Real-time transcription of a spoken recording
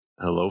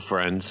Hello,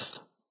 friends.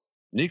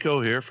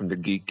 Nico here from the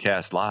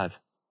Geekcast Live,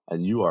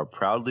 and you are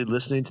proudly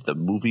listening to the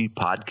Movie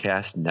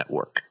Podcast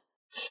Network.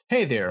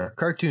 Hey there,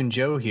 Cartoon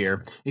Joe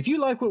here. If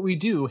you like what we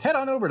do, head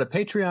on over to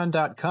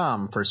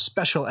patreon.com for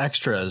special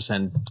extras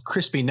and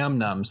crispy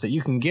num-nums that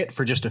you can get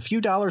for just a few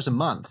dollars a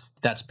month.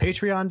 That's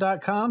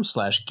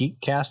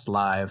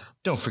patreon.com/geekcastlive.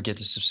 Don't forget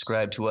to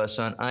subscribe to us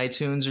on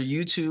iTunes or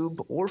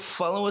YouTube, or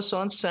follow us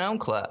on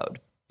SoundCloud.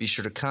 Be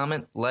sure to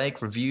comment,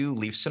 like, review,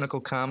 leave cynical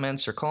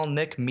comments, or call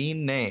Nick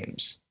mean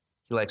names.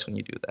 He likes when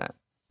you do that.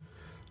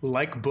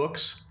 Like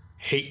books?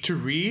 Hate to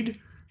read?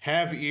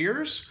 Have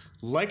ears?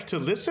 Like to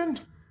listen?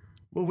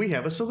 Well, we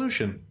have a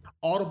solution.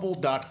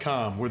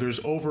 Audible.com, where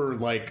there's over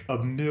like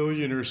 1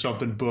 million or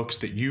something books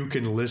that you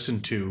can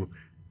listen to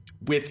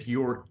with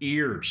your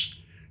ears.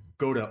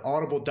 Go to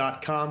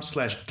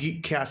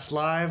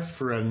audible.com/geekcastlive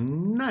for a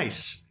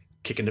nice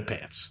kick in the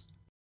pants.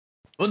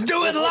 We'll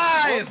do it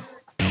live!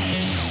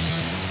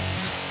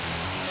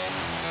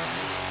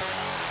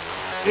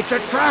 It's a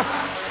trap!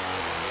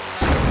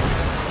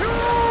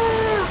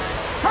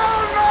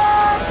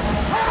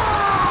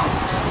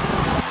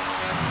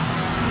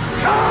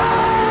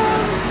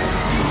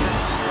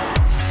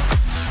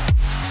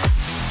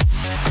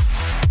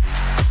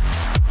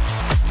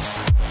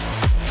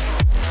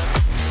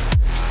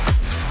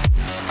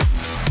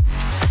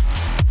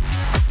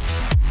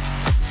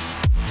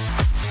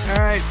 All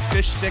right,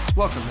 fish sticks,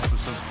 welcome to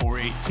episode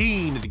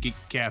 418 of the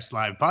Geekcast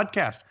Live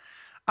podcast.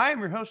 I am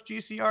your host,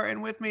 GCR,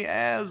 and with me,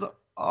 as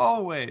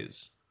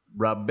always,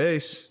 Rob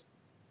Bass.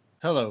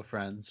 Hello,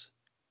 friends.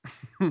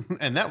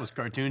 and that was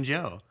Cartoon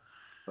Joe.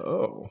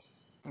 Oh.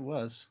 It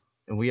was.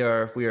 And we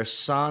are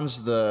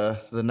Sans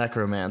the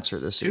Necromancer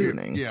this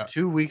evening. Yeah.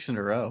 2 weeks in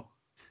a row.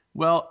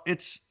 Well,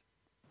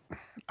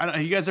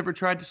 you guys ever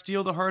tried to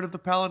steal the heart of the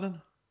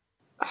Paladin?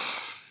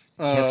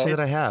 Can't say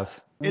that I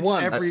have.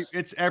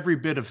 It's every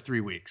bit of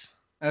 3 weeks.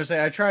 I would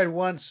say I tried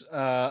once,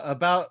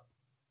 about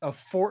a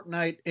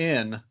fortnight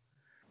in.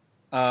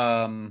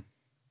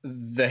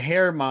 The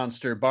hair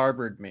monster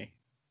barbered me.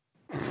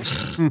 Yeah,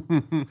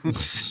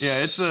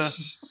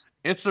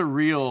 it's a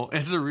real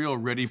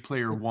Ready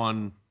Player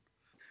One.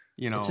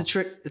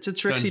 It's a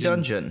tricksy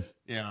dungeon.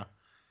 Yeah.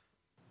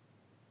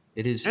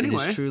 It is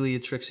truly a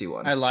tricksy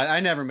one. I lied. I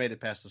never made it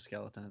past the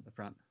skeleton at the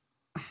front.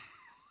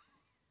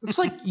 It's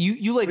like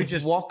you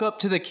walk up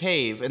to the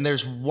cave and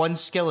there's one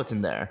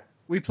skeleton there.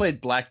 We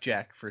played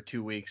blackjack for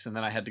 2 weeks and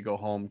then I had to go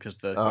home because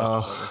the quest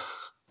was over.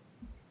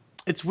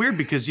 It's weird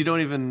because he's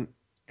not even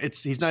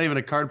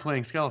a card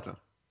playing skeleton.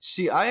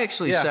 See, I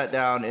actually sat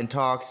down and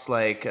talked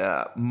like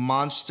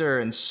monster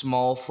and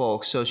small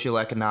folk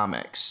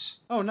socioeconomics.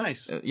 Oh,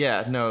 nice. It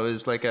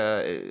was like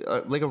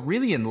a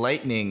really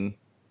enlightening,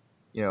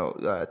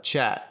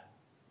 chat.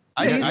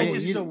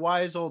 He's a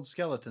wise old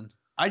skeleton.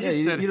 I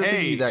just said,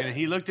 hey, and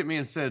he looked at me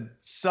and said,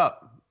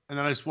 sup, and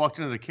then I just walked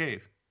into the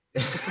cave.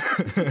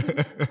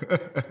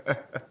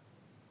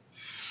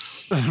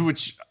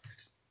 Which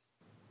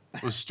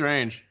was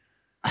strange.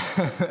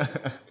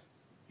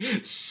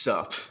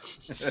 Sup.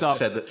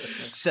 Said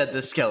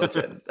the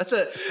skeleton. That's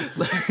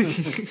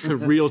a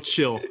real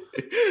chill.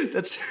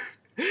 That's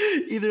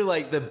either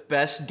like the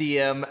best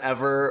DM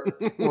ever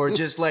or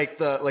just like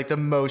the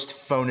most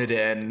phone it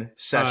in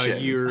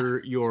session. You're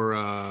in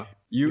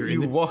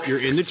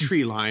the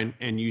tree line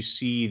and you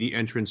see the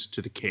entrance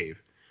to the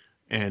cave,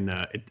 and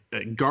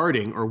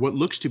guarding, or what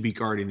looks to be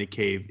guarding the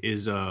cave,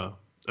 is a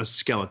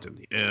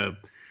skeleton,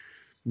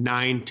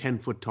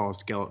 9-10 foot tall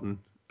skeleton,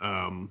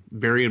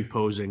 very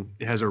imposing.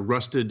 It has a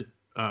rusted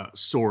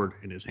sword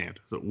in his hand.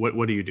 So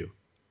what do you do?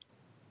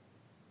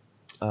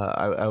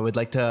 I would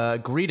like to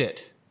greet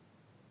it.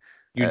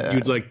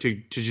 You'd like to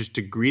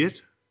greet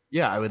it?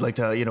 Yeah, I would like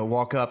to,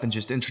 walk up and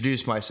just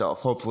introduce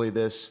myself. Hopefully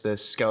this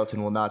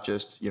skeleton will not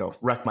just,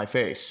 wreck my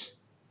face.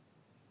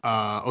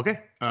 Okay.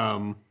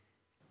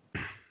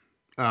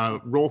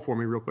 Roll for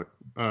me real quick.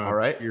 All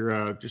right.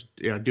 You're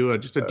do a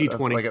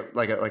D20.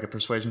 Like a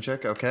persuasion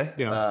check. Okay.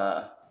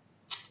 Yeah.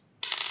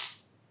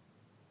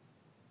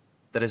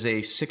 That is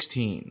a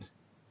 16.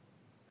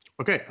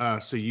 Okay.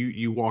 So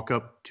you walk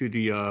up to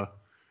the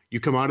you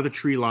come out of the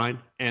tree line,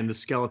 and the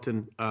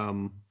skeleton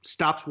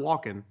stops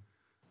walking.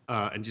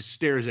 And just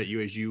stares at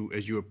you as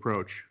you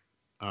approach.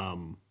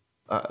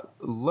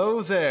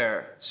 Lo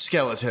there,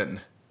 skeleton.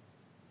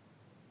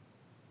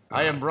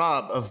 I am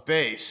Rob of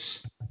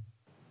Base.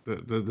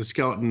 The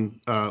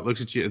skeleton looks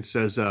at you and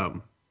says,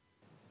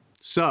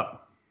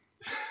 "Sup."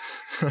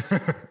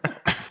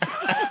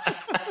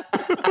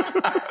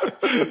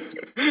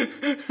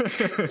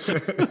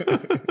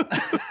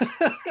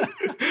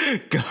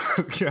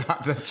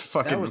 God, that's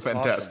fucking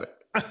fantastic.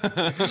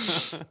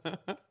 Awesome.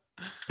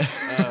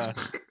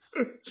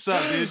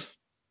 Sup, dude?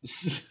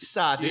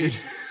 Sa, dude.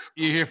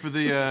 You here for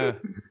the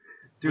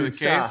dude? For the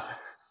cave?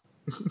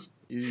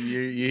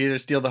 You here to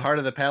steal the heart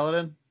of the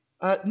paladin?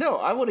 No,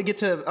 I want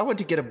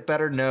to get a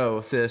better know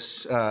of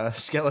this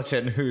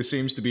skeleton who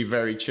seems to be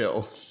very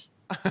chill.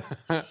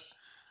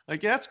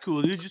 Like, yeah, that's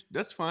cool, dude.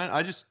 That's fine.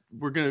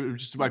 We're gonna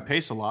just my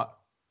pace a lot.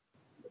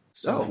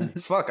 So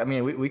fuck. I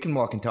mean, we can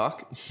walk and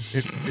talk.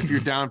 if you're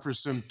down for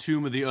some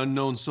Tomb of the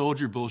Unknown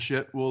Soldier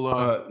bullshit,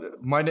 we'll.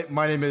 My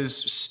name is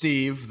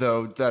Steve,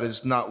 though that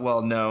is not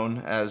well known,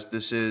 as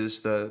this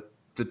is the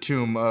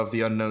tomb of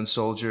the unknown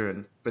soldier,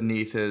 and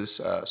beneath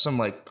is some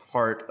like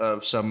heart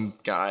of some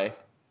guy.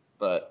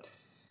 But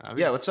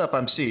yeah, what's up?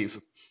 I'm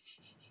Steve.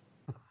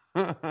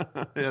 Yeah,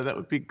 that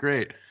would be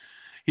great.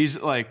 He's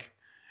like,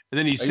 and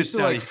then he sits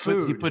down. Like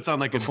he puts on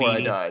like before a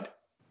beanie. I died.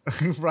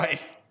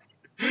 Right.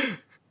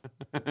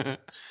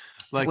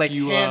 like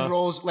you hand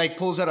rolls, like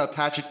pulls out a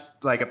pouch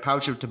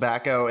of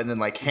tobacco, and then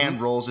like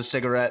hand rolls a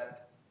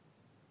cigarette.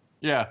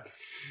 Yeah,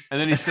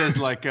 and then he says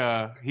like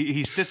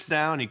he sits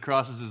down, he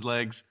crosses his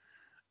legs,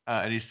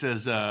 and he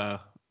says the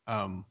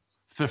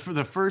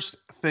first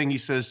thing he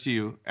says to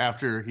you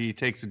after he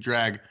takes a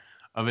drag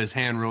of his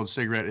hand rolled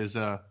cigarette is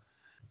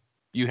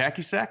you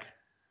hacky sack.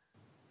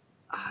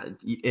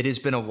 It has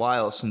been a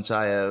while since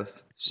I have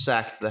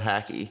sacked the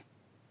hacky.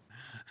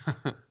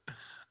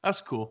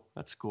 That's cool.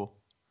 That's cool.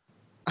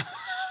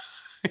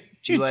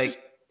 Do you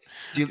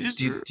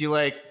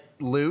like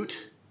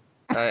loot?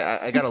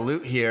 I got a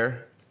loot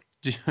here.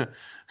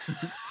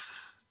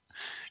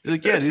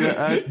 Like, yeah,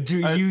 dude, do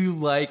you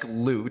like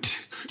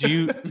loot? Do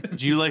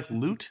you like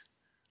loot?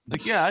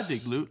 Like, yeah, I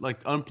dig loot. Like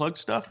unplugged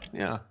stuff.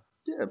 Yeah.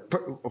 Yeah.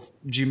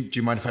 Do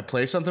you mind if I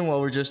play something while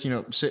we're just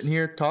sitting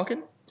here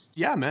talking?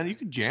 Yeah, man, you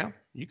could jam.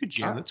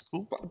 That's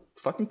cool.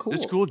 Fucking cool.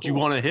 It's cool. Do you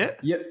want to hit?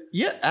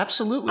 Yeah,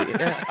 absolutely.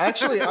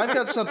 Actually, I've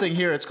got something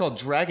here. It's called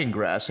Dragon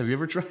Grass. Have you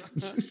ever tried?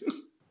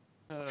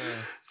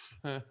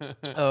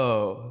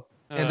 Oh.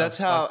 And that's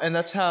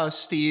how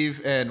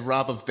Steve and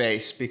Rob of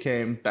Bass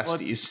became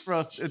besties.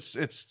 Well,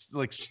 it's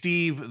like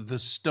Steve the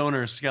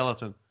Stoner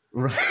Skeleton.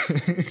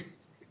 Right.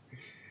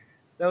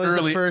 That was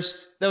the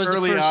first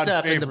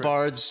step in the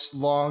bard's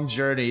long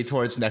journey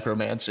towards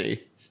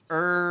necromancy.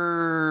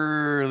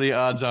 Early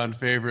odds-on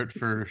favorite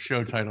for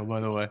show title, by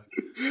the way.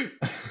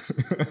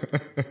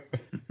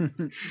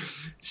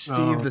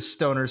 Steve the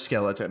Stoner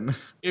Skeleton.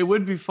 It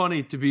would be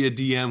funny to be a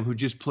DM who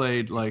just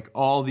played like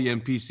all the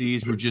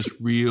NPCs were just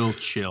real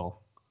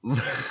chill.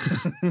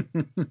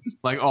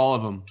 Like all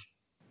of them.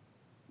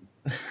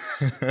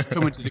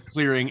 Come into the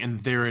clearing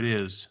and there it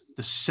is,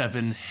 the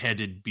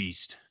 7-headed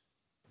beast.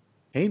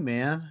 Hey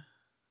man,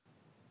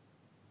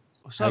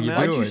 what's up, man?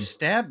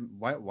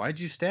 Why'd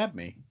you stab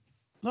me?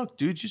 Look,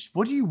 dude, just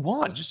what do you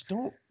want? Just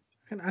don't.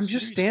 I'm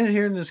just standing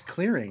here in this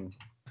clearing.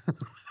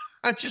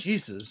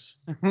 Jesus.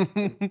 Come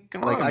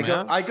on,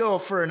 man. I go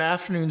for an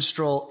afternoon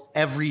stroll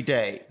every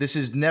day. This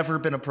has never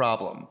been a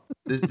problem.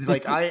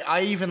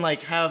 I even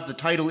have the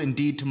title and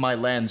deed to my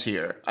lands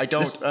here. I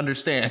don't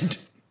understand.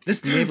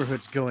 This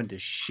neighborhood's going to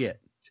shit.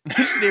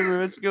 This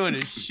neighborhood's going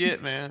to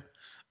shit, man.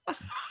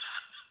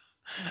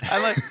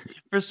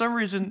 For some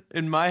reason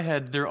in my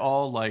head they're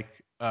all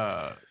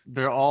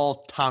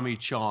Tommy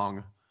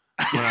Chong.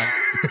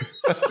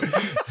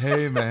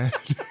 Hey man.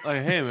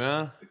 Like, hey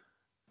man.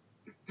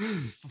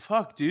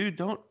 Fuck, dude,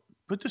 don't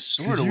put the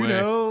sword away. You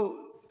know,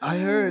 I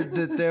heard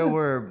that there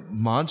were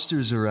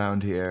monsters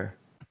around here.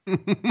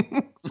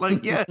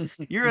 Like, yeah,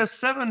 you're a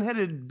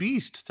 7-headed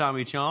beast,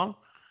 Tommy Chong.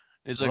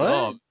 It's like,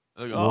 what?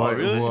 Oh,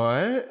 really?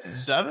 What?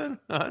 7?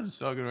 Oh, that's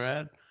fucking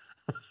rad.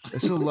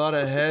 It's a lot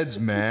of heads,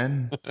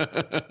 man.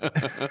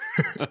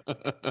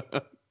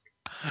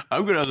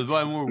 I'm gonna have to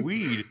buy more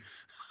weed.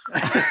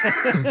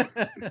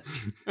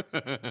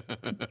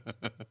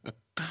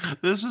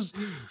 This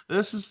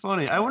is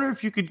funny. I wonder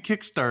if you could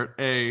kickstart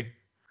a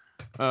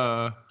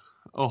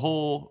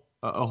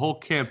whole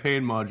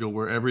campaign module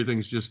where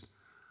everything's just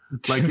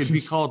like it'd be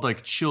called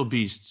like Chill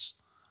Beasts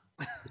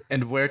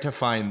and where to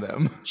find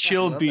them.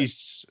 Chill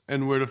Beasts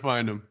and where to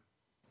find them.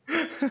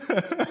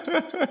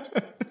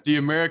 The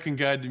American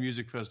Guide to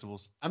Music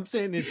Festivals. I'm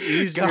saying it's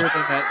easier than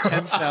that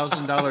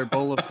 $10,000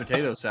 bowl of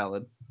potato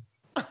salad.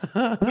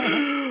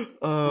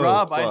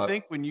 Rob, fuck. I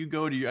think when you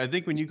go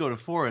to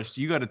Forest,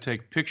 you got to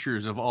take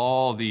pictures of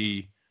all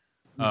the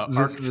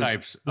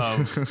archetypes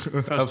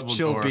of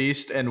Chill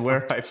Beast and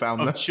where I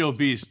found them. Chill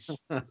Beasts.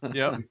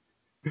 Yep.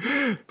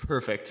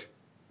 Perfect.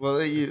 Well,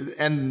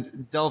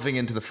 and delving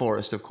into the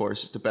forest, of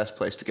course, is the best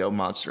place to go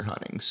monster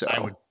hunting. So I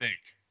would think.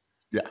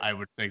 Yeah, I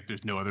would think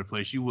there's no other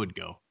place you would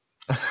go.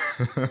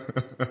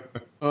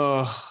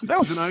 That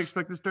was an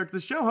unexpected start to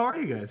the show. How are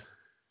you guys?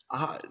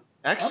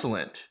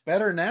 Excellent.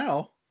 Better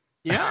now.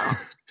 Yeah.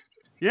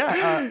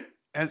 Yeah.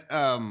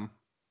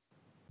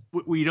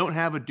 We don't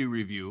have a do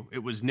review. It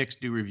was Nick's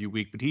do review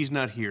week, but he's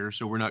not here,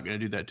 so we're not going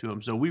to do that to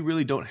him. So we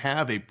really don't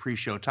have a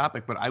pre-show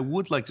topic, but I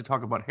would like to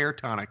talk about hair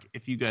tonic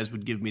if you guys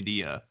would give me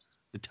the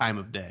time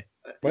of day.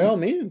 By all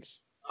means.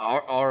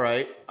 All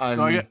right. I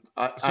got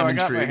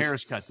my hair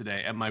cut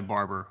today at my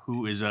barber,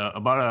 who is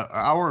about an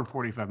hour and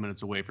 45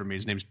 minutes away from me.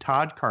 His name's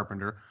Todd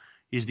Carpenter.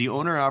 He's the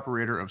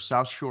owner-operator of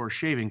South Shore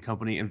Shaving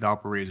Company in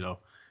Valparaiso,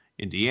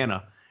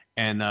 Indiana.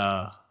 And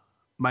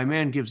my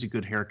man gives a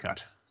good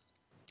haircut.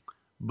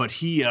 But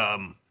he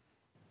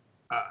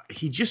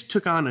just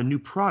took on a new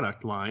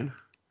product line.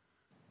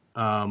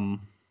 And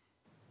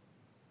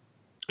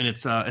And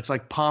it's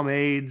like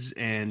pomades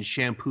and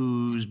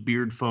shampoos,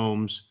 beard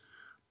foams.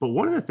 But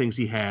one of the things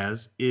he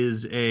has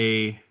is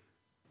a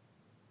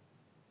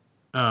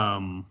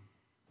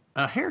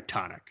hair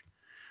tonic,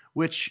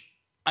 which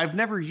I've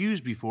never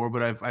used before,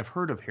 but I've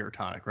heard of hair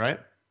tonic, right?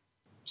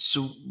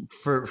 So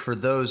for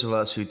those of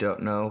us who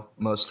don't know,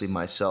 mostly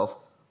myself,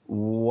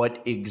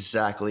 what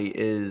exactly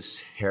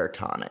is hair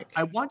tonic?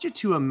 I want you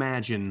to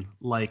imagine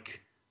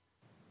like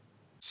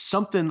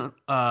something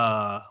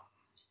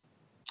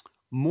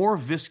more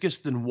viscous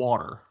than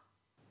water,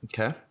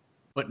 Okay.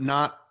 but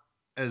not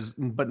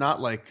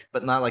like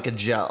But not like a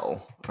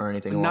gel or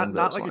anything along not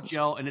those like lines. a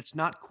gel, and it's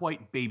not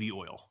quite baby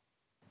oil.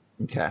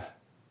 Okay.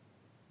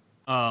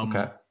 Okay.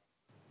 Okay.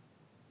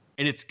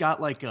 And it's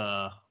got like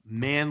a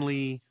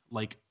manly,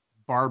 like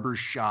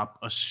barbershop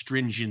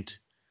astringent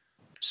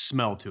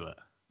smell to it.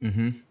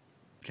 Mm-hmm.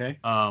 Okay.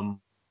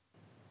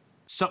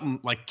 Something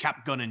like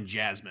Cap Gun and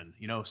Jasmine,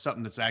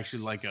 something that's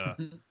actually like a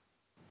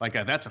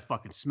that's a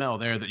fucking smell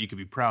there that you could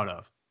be proud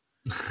of.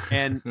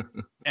 And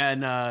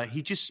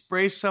he just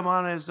sprays some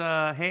on his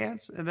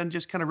hands and then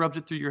just kind of rubs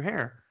it through your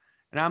hair.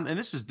 And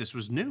this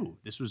was new.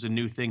 This was a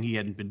new thing he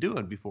hadn't been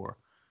doing before.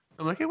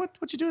 I'm like, hey, what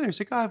you doing there? He's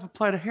like, oh, I've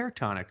applied a hair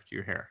tonic to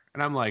your hair.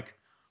 And I'm like,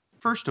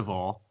 first of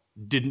all,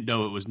 didn't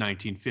know it was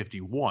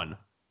 1951.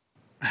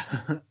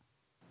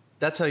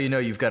 That's how you know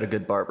you've got a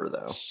good barber,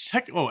 though.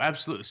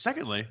 Absolutely.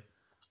 Secondly,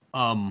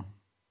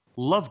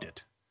 loved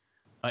it.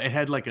 It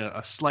had like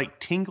a slight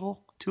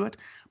tingle to it.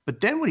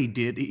 But then what he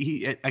did,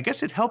 I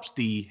guess it helps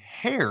the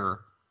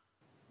hair.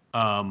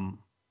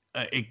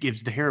 It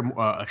gives the hair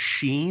a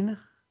sheen.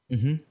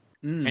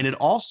 Mm-hmm. And it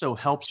also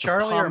helps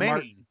Charlie the or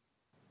pomade.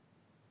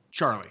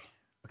 Charlie.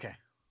 Okay.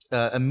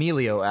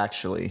 Emilio,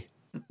 actually.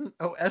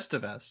 Oh,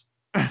 Estevez.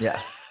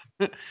 Yeah.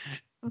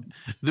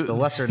 The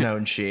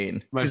lesser-known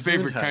sheen. My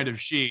favorite Gesundheit. kind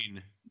of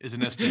sheen is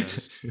an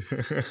Estevez.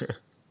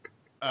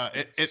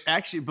 It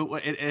actually,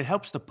 but it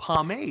helps the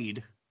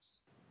pomade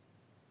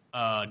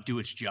do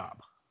its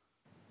job.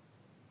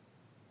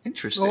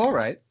 Interesting. Oh, all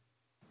right.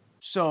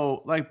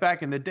 So, like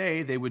back in the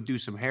day, they would do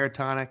some hair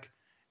tonic,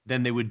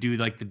 then they would do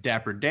like the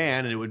Dapper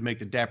Dan, and it would make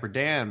the Dapper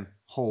Dan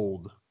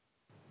hold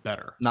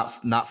better.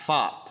 Not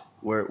fop.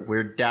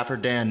 We're Dapper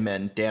Dan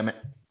men. Damn it.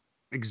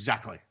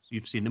 Exactly.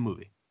 You've seen the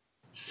movie.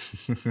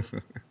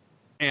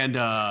 And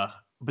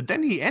but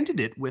then he ended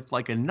it with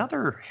like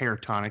another hair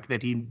tonic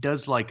that he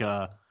does like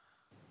a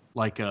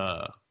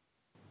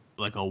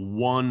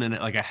one and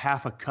like a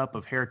half a cup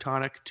of hair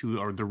tonic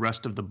or the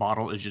rest of the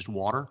bottle is just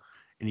water,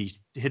 and he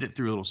hit it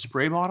through a little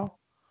spray bottle.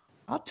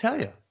 I'll tell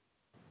you,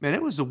 man,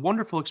 it was a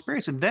wonderful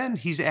experience. And then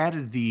he's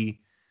added the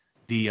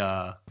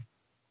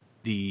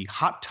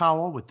hot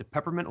towel with the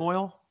peppermint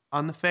oil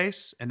on the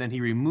face, and then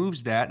he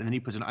removes that, and then he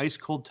puts an ice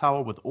cold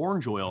towel with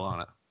orange oil on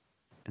it.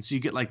 And so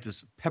you get like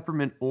this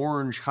peppermint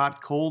orange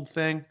hot cold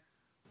thing.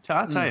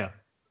 I'll tell you.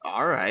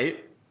 All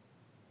right.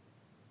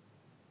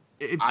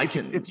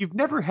 If you've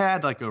never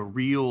had like a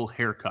real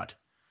haircut,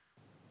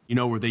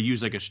 where they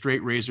use like a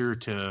straight razor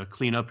to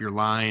clean up your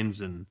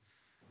lines and,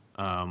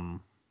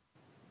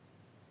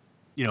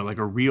 like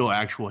a real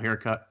actual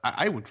haircut,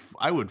 I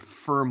would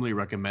firmly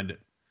recommend it.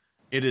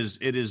 It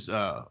is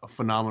a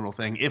phenomenal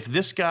thing. If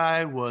this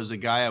guy was a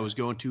guy I was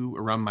going to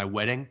around my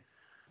wedding,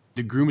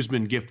 the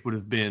groomsman gift would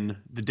have been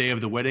the day of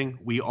the wedding.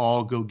 We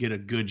all go get a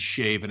good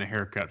shave and a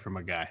haircut from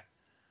a guy.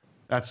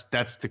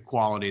 That's the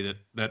quality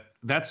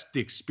that's the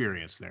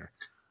experience there.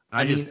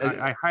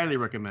 I highly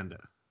recommend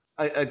it.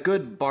 A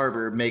good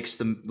barber makes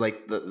them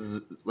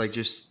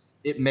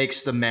it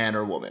makes the man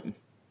or woman.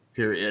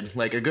 Period.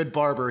 Like a good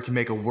barber can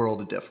make a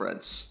world of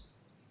difference.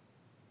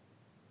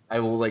 I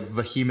will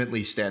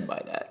vehemently stand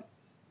by that.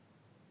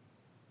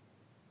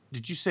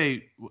 Did you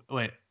say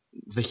wait?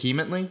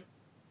 Vehemently?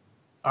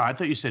 I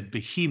thought you said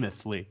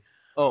behemothly.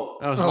 Oh,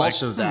 I was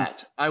also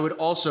that. I would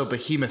also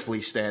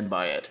behemothly stand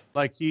by it.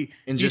 Like he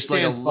just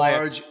like a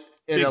large,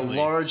 in a bigly.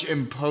 large,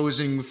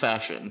 imposing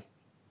fashion.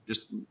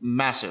 Just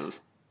massive.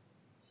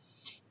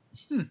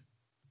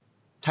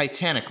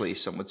 Titanically,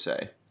 some would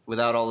say,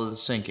 without all of the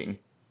sinking.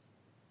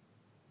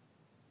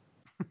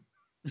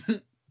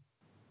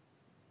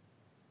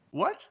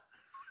 What?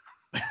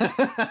 Was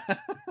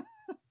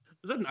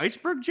that an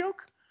iceberg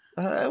joke?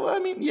 Well, I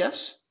mean,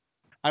 yes.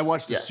 I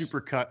watched a Yes.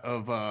 supercut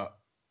of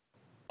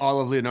all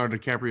of Leonardo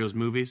DiCaprio's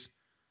movies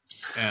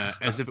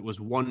as if it was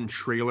one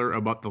trailer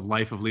about the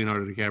life of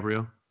Leonardo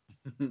DiCaprio.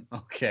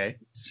 Okay.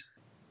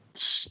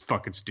 It's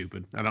fucking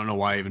stupid. I don't know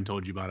why I even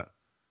told you about it.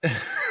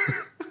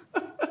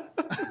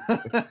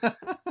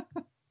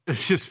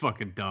 It's just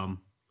fucking dumb.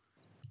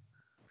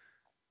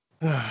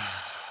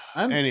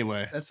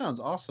 Anyway. That sounds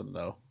awesome,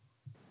 though.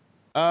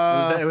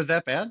 Uh, It was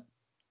that bad?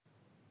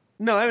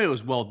 no, I mean, it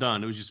was well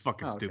done. It was just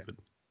fucking Oh, okay. stupid.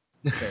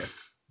 Okay.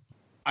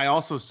 I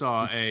also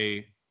saw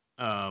an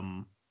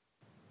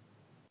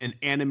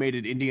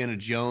animated Indiana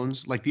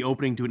Jones, like the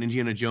opening to an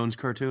Indiana Jones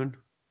cartoon.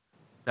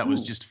 That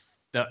was just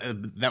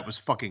that was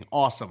fucking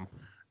awesome.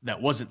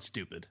 That wasn't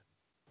stupid.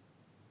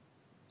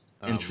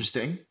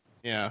 Interesting.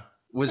 Yeah.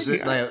 Was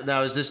it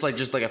now? Is this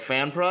just like a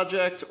fan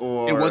project,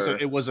 or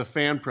It was a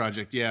fan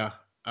project. Yeah.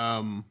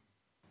 A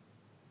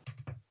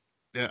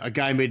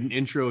guy made an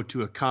intro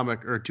to a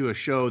comic or to a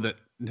show that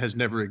has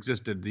never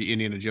existed, the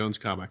Indiana Jones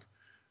comic.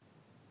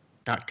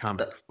 Not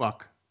comic,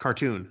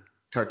 cartoon.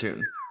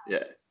 Cartoon,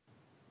 yeah.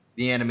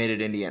 The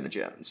animated Indiana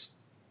Jones.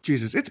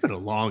 Jesus, it's been a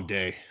long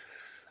day.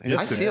 And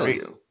I feel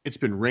you. It's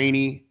been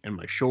rainy and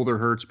my shoulder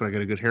hurts, but I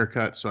got a good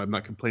haircut, so I'm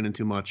not complaining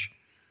too much.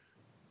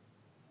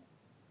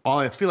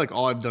 I feel like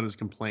all I've done is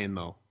complain,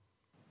 though.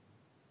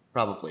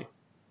 Probably.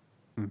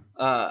 You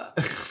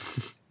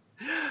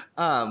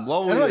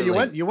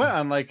went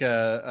on like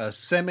a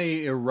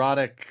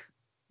semi-erotic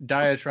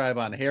diatribe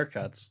on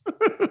haircuts.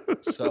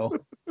 So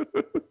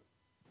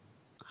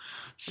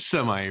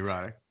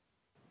semi-erotic.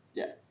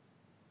 Yeah.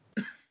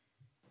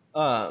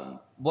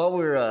 While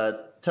we're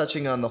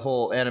touching on the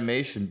whole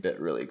animation bit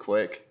really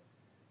quick,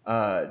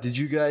 did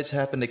you guys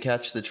happen to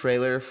catch the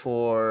trailer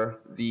for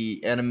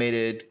the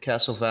animated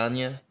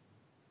Castlevania?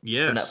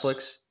 Yes. For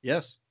Netflix?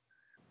 Yes.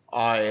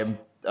 I'm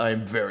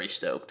very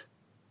stoked.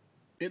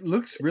 It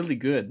looks really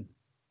good.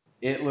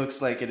 It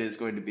looks like it is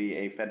going to be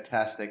a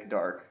fantastic,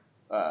 dark,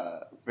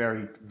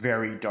 very,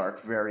 very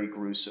dark, very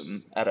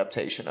gruesome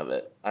adaptation of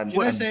it.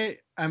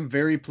 I'm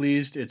very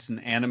pleased it's an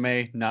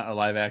anime, not a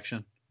live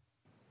action.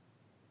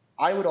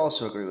 I would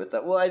also agree with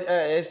that. Well,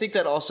 I think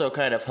that also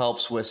kind of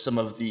helps with some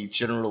of the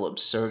general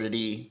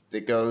absurdity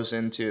that goes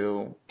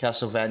into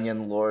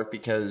Castlevanian lore,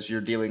 because you're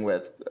dealing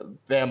with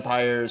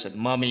vampires and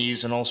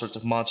mummies and all sorts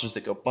of monsters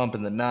that go bump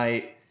in the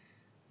night.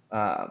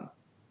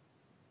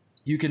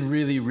 You can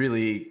really,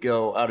 really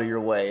go out of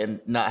your way and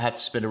not have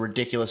to spend a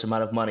ridiculous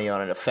amount of money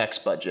on an effects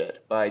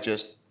budget by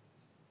just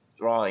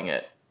drawing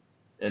it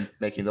and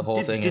making the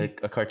whole thing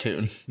a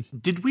cartoon.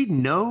 Did we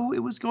know it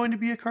was going to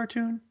be a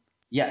cartoon?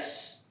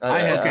 Yes. I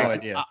had no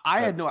idea.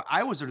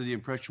 I was under the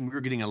impression we were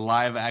getting a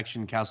live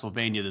action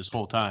Castlevania this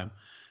whole time.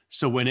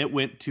 So when it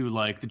went to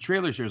like the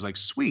trailer show, it was like,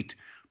 sweet,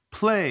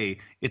 play.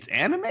 It's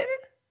animated?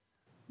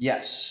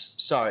 Yes.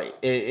 Sorry.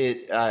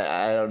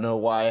 I don't know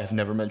why I've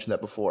never mentioned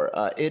that before.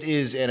 It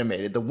is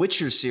animated. The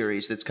Witcher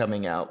series that's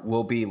coming out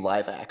will be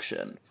live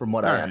action, from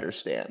what I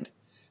understand.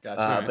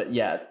 Gotcha. But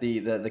yeah,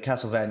 the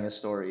Castlevania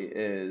story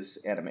is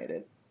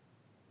animated.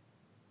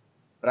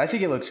 But I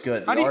think it looks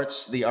good.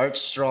 The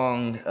art's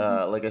strong.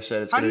 Like I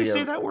said, it's going to be. How do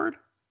you say that word?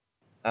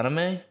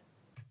 Anime?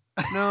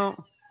 No,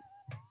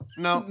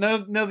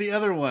 the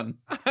other one.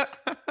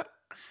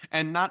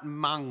 And not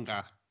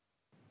manga.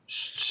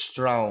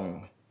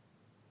 Strong.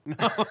 No,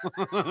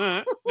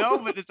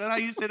 but is that how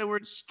you say the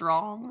word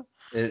strong?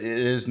 It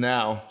is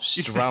now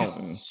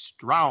strong.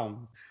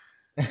 Strong.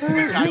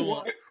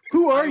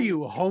 Who are you,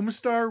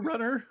 Homestar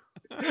Runner?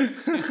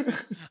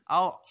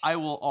 I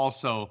will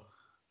also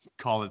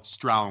call it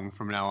strong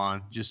from now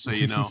on, just so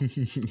you know.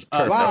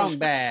 Strong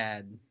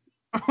bad.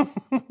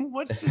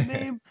 What's the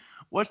name?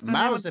 What's the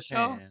name of the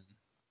show?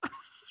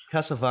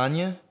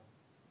 Castlevania?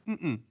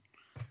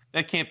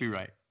 That can't be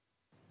right.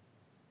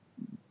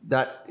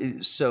 That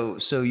is, so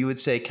you would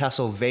say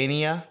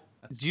Castlevania?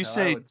 Did you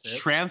say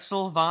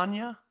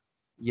Transylvania?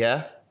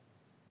 Yeah.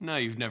 No,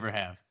 you've never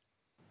have.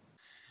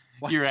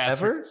 What, You're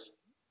ever?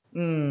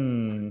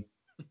 You've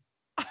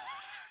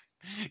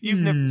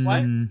never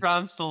said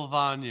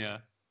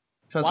Transylvania.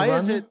 Why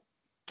is it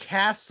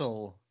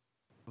Castlevania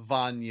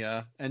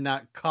and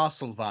not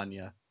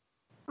Castlevania?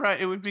 Right,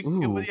 it would be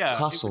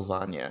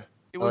Castlevania.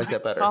 I like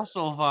that better.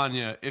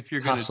 Castlevania if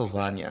you're going to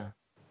Castlevania.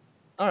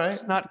 All right.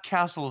 It's not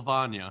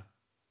Castlevania.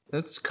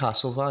 It's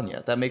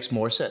Castlevania. That makes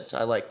more sense.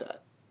 I like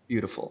that.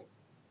 Beautiful.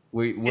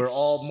 We're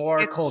all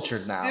more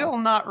cultured now. Still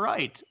not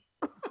right.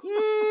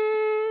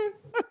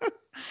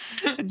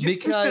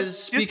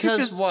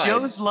 because why?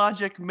 Joe's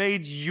logic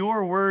made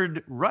your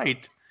word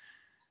right.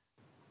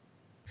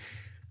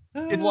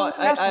 It's well,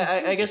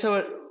 I guess I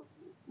would.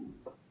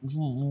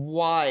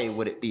 Why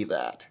would it be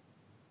that?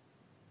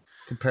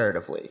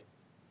 Comparatively,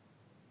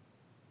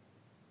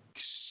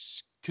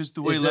 because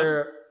the way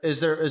is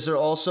there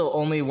also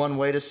only one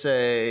way to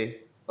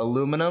say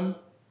aluminum?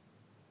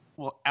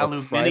 Well,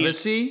 aluminium.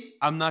 Privacy.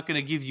 I'm not going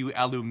to give you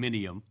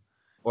aluminium.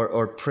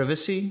 Or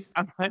privacy.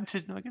 I'm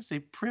just not going to say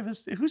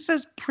privacy. Who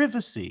says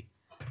privacy?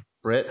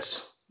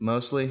 Brits.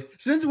 Mostly.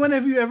 Since when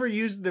have you ever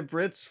used the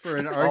Brits for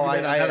an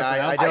argument?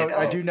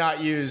 I do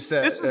not use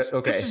that.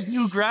 This is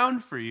new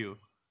ground for you.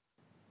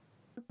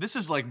 This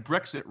is like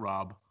Brexit,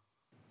 Rob.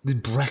 The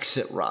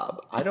Brexit,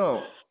 Rob. I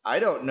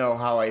don't know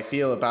how I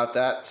feel about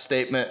that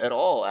statement at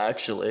all,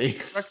 actually.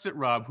 Brexit,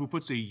 Rob, who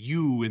puts a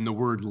U in the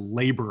word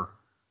labor.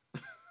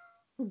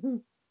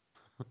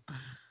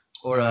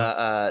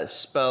 Or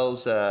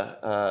spells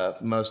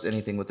most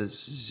anything with a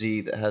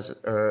Z that has,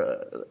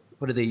 or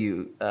what do they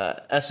use?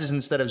 S's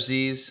instead of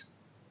Z's?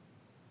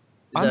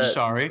 I'm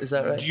sorry. Is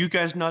that right? Do you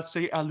guys not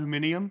say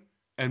aluminium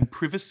and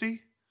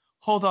privacy?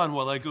 Hold on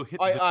while I go hit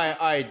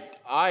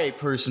I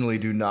personally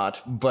do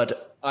not,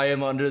 but I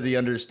am under the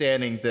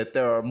understanding that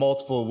there are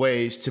multiple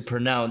ways to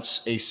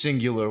pronounce a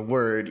singular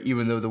word,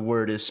 even though the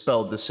word is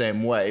spelled the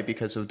same way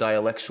because of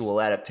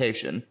dialectual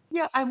adaptation.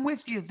 Yeah, I'm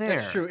with you there.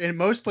 That's true. In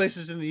most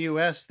places in the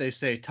U.S., they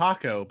say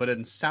taco, but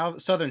in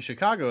southern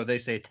Chicago, they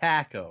say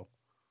taco.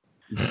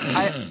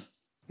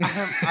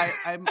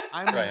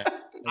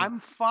 I'm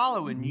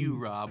following you,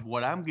 Rob.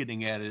 What I'm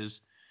getting at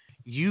is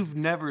you've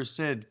never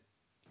said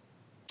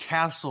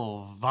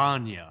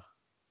Castlevania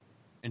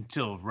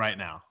until right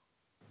now.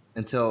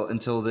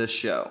 Until this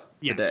show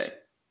today.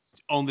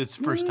 Only it's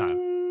the first time.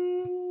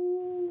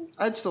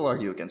 I'd still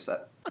argue against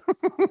that.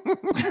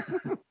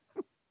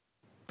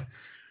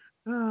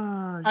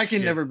 I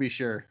can never be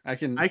sure. I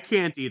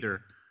can't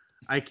either.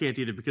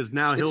 Because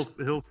now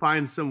he'll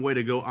find some way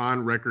to go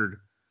on record.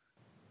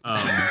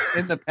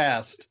 In the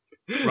past.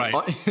 Right.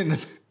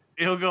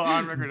 He'll go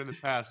on record in the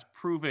past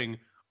proving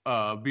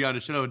beyond a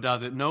shadow of a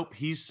doubt that nope,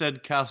 he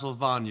said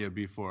Castlevania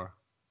before.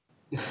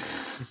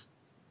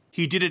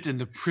 He did it in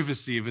the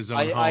privacy of his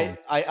own home.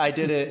 I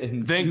did it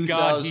in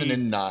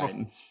 2009. God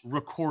he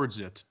records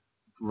it.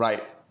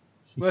 Right.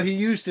 Well, he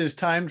used his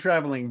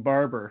time-traveling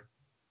barber.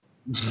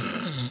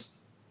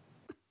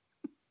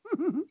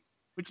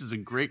 Which is a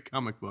great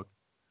comic book.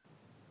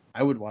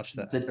 I would watch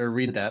that or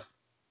read that.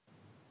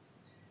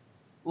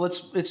 Well,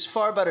 it's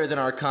far better than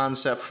our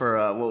concept for,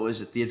 what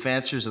was it, The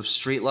Adventures of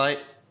Streetlight?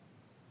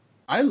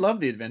 I love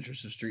The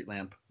Adventures of Street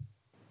Lamp.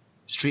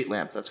 Street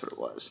Lamp, that's what it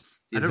was.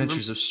 The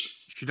Adventures of...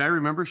 Should I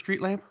remember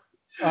Street Lamp?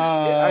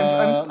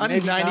 I'm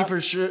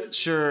 90%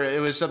 sure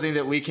it was something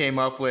that we came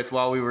up with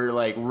while we were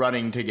like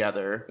running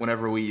together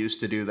whenever we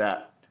used to do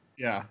that.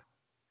 Yeah.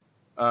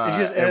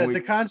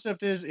 The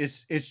concept is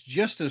it's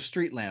just a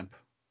street lamp.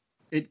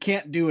 It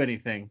can't do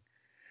anything.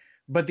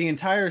 But the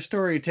entire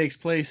story takes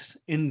place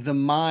in the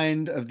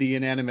mind of the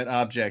inanimate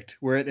object,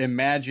 where it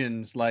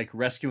imagines like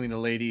rescuing the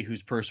lady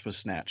whose purse was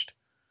snatched.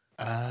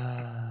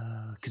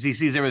 Because he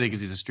sees everything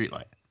because he's a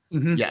streetlight.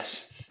 Mm-hmm.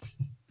 Yes.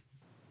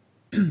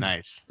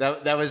 Nice.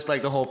 That was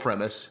like the whole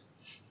premise.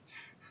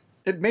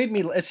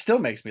 It still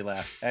makes me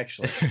laugh,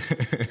 actually.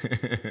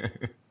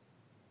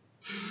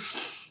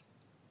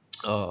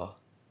 Oh.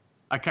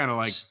 I kind of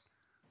like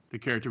the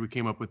character we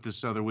came up with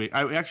this other week.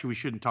 We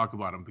shouldn't talk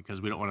about him because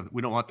we don't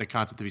want the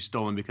concept to be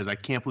stolen because I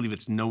can't believe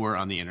it's nowhere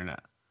on the internet.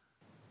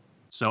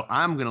 So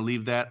I'm going to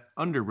leave that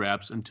under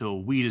wraps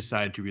until we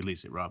decide to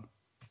release it, Rob.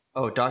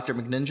 Oh, Dr.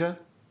 McNinja?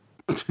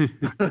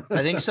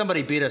 I think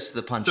somebody beat us to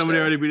the punch. Somebody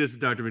already beat us to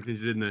Dr.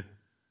 McNinja, didn't they?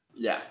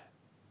 Yeah.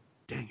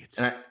 Dang it.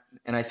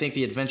 And I think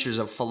The Adventures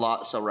of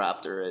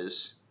Velociraptor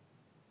is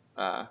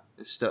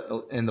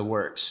still in the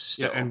works.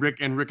 Still. Yeah, and Rick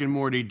and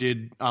Morty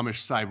did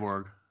Amish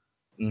Cyborg.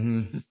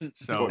 Mm-hmm.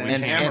 So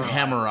and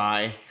Hammer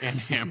Eye. And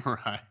Hammer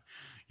Eye.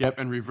 Yep,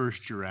 and Reverse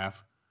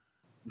Giraffe.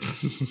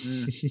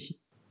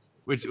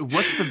 What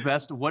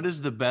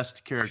is the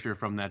best character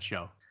from that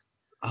show?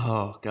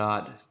 Oh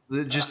God.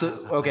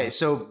 Okay,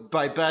 so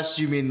by best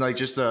you mean like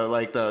just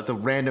the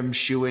random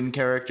shoe-in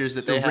characters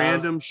that they have? The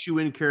random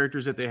shoe-in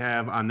characters that they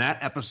have on that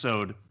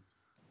episode.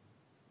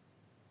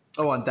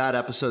 Oh, on that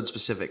episode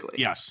specifically?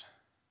 Yes.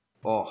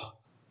 Oh.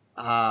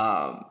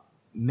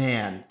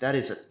 Man, that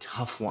is a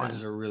tough one. That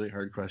is a really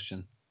hard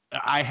question.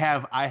 I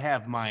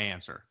have my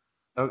answer.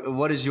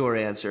 What is your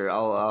answer?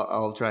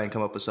 I'll try and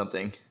come up with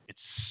something.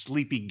 It's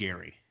Sleepy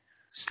Gary.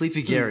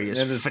 Sleepy Gary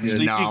is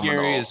phenomenal. Sleepy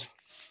Gary is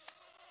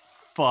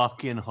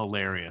fucking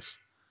hilarious.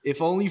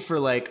 If only for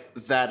like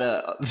that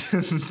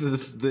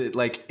the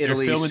like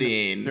Italy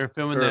scene. They're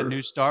filming that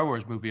new Star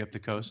Wars movie up the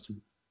coast.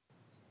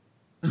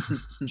 Do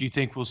you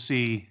think we'll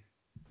see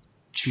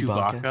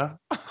Chewbacca?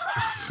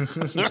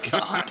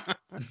 God.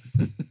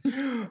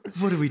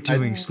 What are we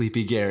doing,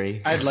 Sleepy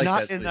Gary? I'd like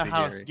Not that in the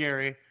house,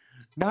 Gary.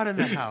 Not in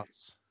the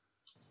house.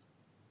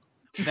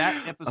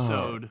 That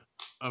episode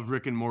of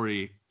Rick and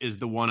Morty is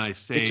the one I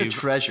saved. It's a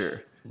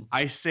treasure.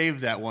 I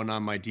saved that one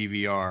on my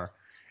DVR.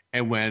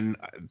 And when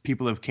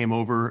people have came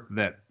over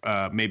that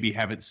maybe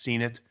haven't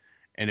seen it,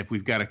 and if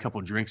we've got a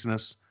couple drinks in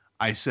us,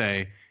 I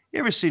say, "You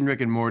ever seen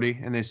Rick and Morty?"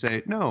 And they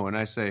say, "No." And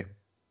I say,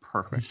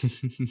 "Perfect.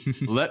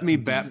 Let me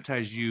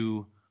baptize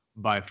you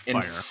by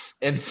fire."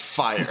 In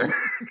fire.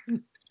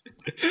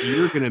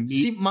 You're gonna meet.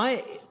 See,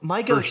 my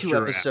go-to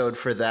episode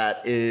for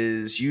that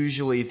is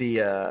usually the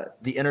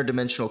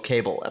interdimensional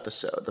cable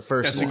episode. The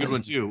first That's a good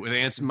one too. With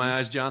Ants in My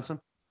Eyes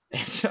Johnson.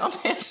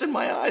 Ants in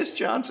My Eyes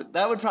Johnson.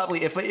 That would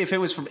probably, if it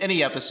was from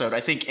any episode, I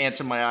think Ants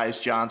in My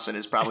Eyes Johnson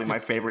is probably my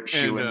favorite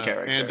shoe-in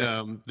character.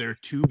 And they're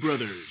two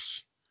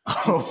brothers.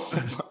 Oh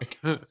my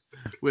God.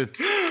 With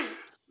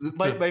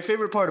my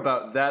favorite part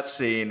about that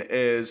scene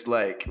is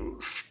like,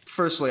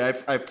 firstly,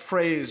 I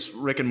praise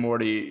Rick and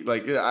Morty.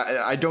 Like,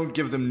 I don't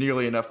give them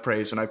nearly enough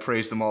praise, and I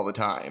praise them all the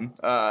time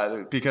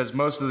because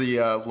most of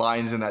the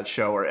lines in that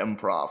show are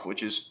improv,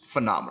 which is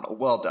phenomenal.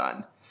 Well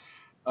done.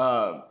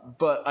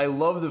 But I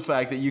love the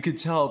fact that you could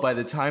tell by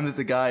the time that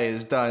the guy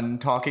is done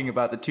talking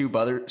about the two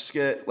brothers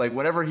skit, like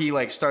whenever he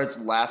like starts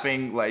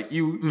laughing, like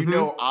you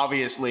know,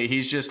 obviously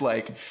he's just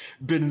like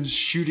been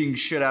shooting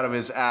shit out of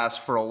his ass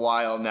for a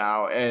while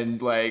now,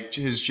 and like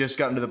has just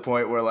gotten to the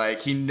point where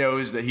like he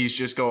knows that he's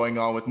just going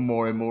on with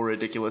more and more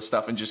ridiculous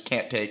stuff and just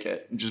can't take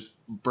it and just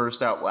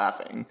burst out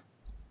laughing.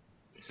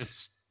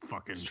 It's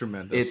fucking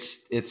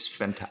tremendous. It's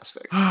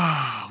fantastic.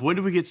 When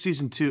do we get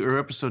season 2 or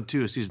episode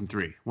 2 of season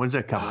 3? When's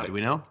that coming? Do we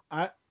know?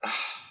 I've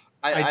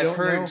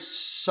heard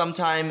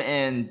sometime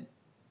in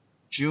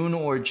June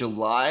or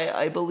July,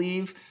 I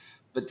believe.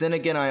 But then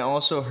again, I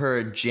also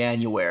heard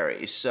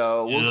January,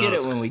 so we'll get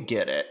it when we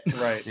get it.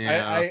 Right.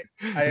 Yeah.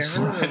 I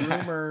heard a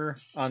rumor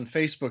on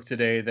Facebook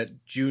today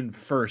that June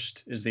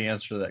 1st is the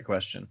answer to that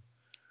question.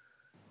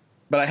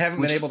 But I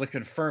haven't been able to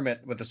confirm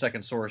it with a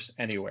second source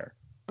anywhere.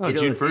 Oh,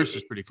 June 1st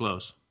is pretty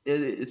close.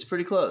 It's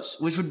pretty close,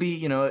 which would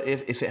be,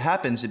 if it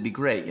happens, it'd be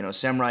great.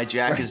 Samurai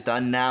Jack is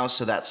done now,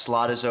 so that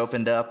slot is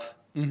opened up.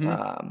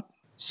 Mm-hmm.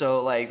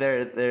 So like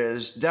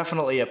there's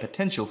definitely a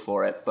potential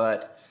for it,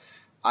 but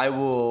I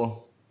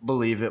will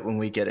believe it when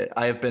we get it.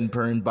 I have been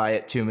burned by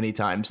it too many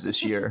times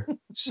this year.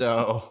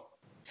 So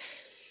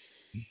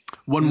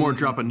one more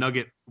drop of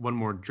nugget. One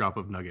more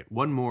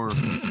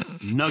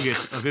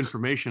nugget of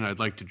information I'd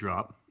like to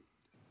drop.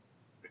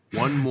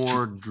 One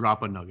more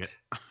drop of nugget.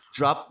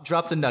 Drop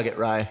the nugget,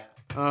 Rye.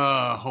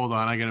 Hold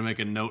on. I got to make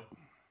a note.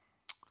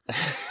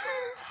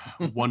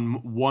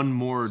 One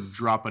more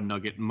drop of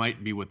nugget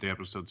might be what the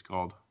episode's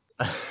called.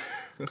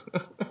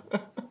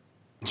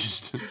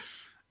 Just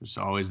there's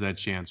always that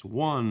chance.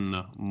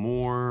 One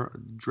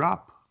more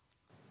drop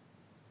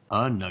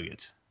a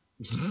nugget.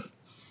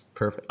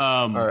 Perfect.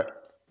 All right.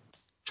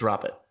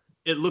 Drop it.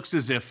 It looks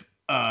as if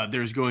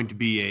there's going to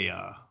be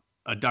a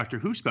Doctor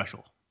Who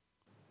special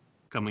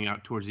coming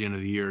out towards the end of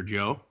the year,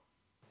 Joe.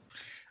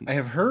 I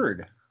have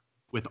heard.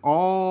 With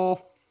all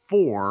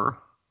 4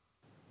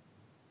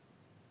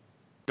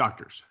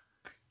 doctors.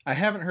 I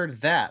haven't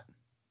heard that.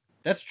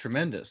 That's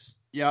tremendous.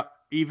 Yeah,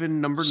 even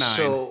number 9.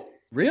 So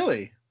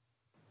really?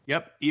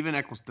 Yep, even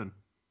Eccleston.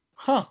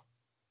 Huh.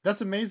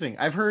 That's amazing.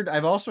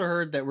 I've also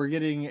heard that we're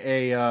getting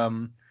a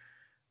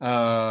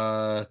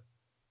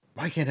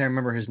why can't I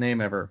remember his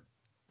name ever?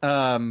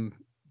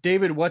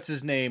 David, what's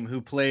his name, who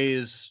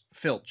plays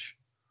Filch?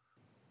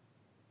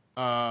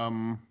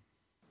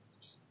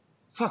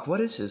 Fuck,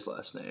 what is his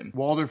last name?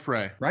 Walder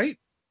Frey. Right?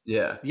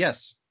 Yeah.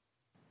 Yes.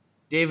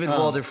 David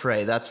Walder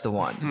Frey, that's the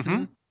one.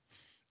 Mm-hmm.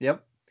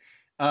 Yep.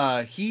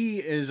 He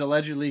is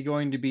allegedly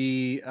going to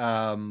be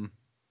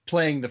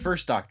playing the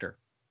first Doctor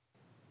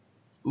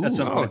at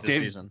some point this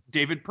season.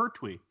 David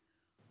Pertwee.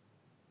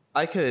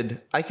 I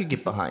could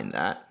get behind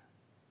that.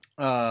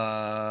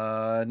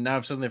 Now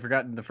I've suddenly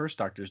forgotten the first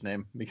Doctor's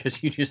name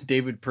because you just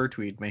David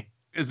Pertweed me.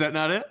 Is that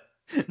not it?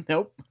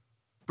 Nope.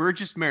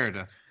 Burgess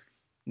Meredith.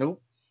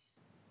 Nope.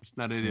 It's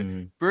not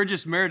it.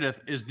 Burgess Meredith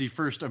is the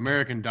first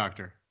American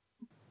Doctor.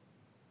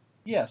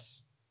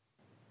 Yes.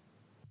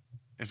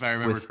 If I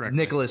remember With correctly.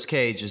 Nicolas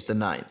Cage is the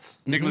 9th.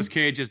 Nicolas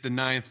Cage is the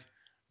 9th.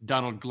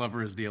 Donald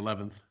Glover is the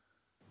 11th.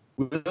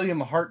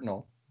 William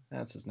Hartnell.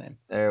 That's his name.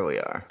 There we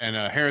are. And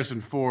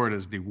Harrison Ford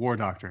is the War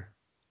Doctor.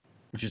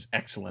 Which is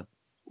excellent.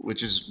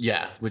 Which is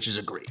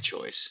a great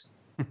choice.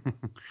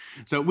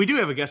 So we do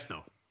have a guest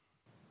though.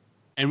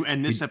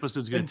 And this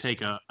episode's going to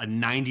take a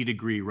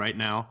 90-degree right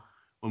now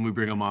when we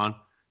bring him on,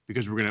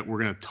 because we're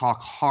gonna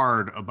talk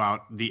hard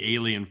about the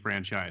Alien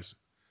franchise.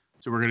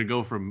 So we're gonna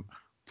go from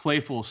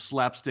playful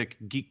slapstick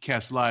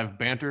Geekcast Live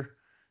banter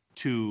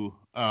to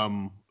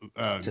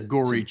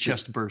gory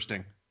chest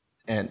bursting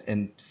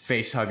and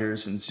face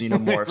huggers and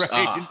xenomorphs.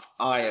 Right.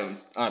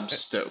 I'm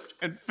stoked.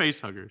 And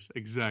face huggers,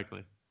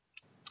 exactly.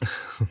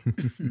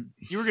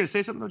 You were gonna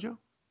say something though, Joe,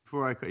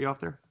 before I cut you off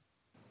there?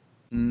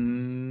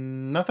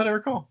 Not that I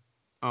recall.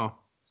 Oh,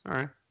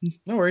 sorry.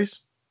 No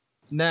worries.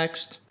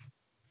 Next.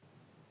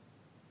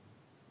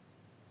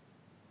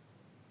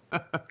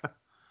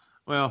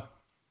 Well.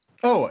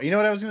 Oh, you know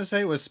what I was going to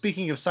say was,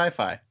 speaking of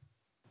sci-fi,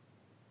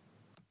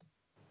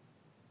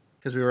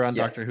 because we were on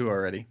Doctor Who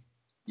already.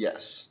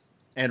 Yes.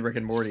 And Rick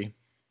and Morty.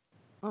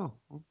 Oh,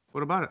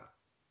 what about it?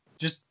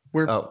 Just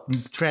we're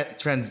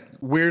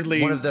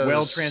weirdly one of those...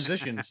 well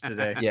transitioned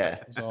today. Yeah.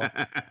 So.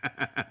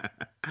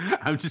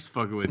 I'm just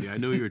fucking with you. I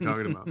knew what you were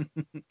talking about.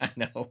 I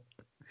know.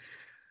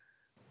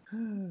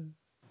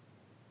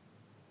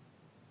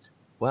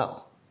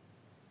 Well,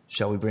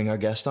 shall we bring our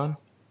guest on?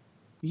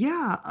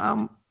 Yeah.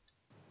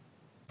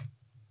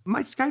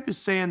 My Skype is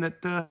saying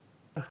that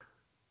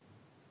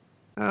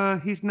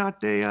he's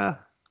not a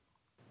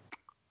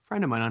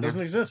friend of mine on Doesn't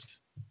here. Exist.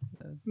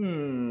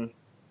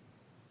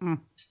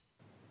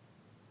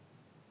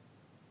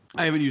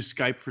 I haven't used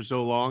Skype for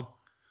so long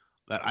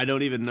that I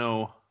don't even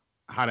know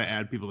how to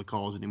add people to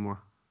calls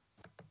anymore.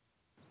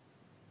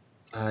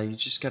 You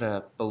just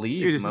gotta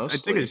believe, mostly.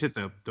 I think I just hit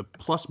the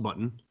plus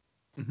button.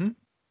 Mm-hmm.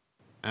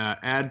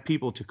 Add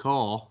people to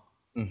call.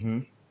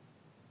 Mm-hmm.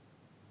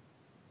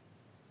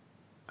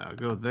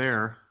 Go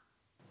there.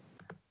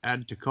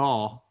 Add to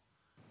call.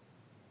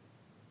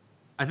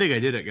 I think I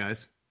did it,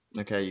 guys.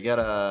 Okay, you got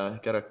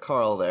a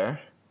Carl there.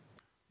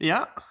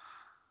 Yeah.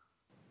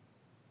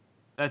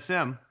 That's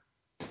him.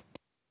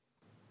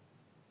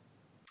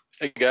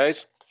 Hey,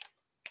 guys.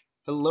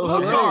 Hello.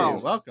 Hello.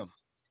 Welcome.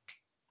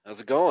 How's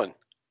it going?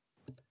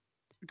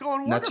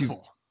 Going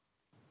wonderful.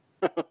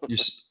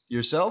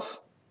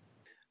 Yourself?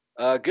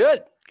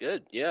 Good.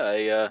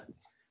 Yeah,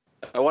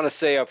 I want to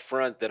say up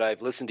front that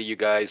I've listened to you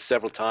guys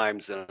several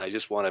times, and I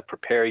just want to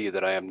prepare you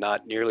that I am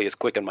not nearly as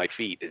quick on my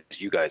feet as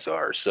you guys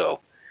are.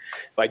 So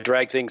if I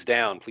drag things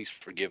down, please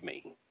forgive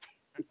me.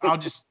 I'll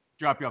just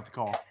drop you off the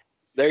call.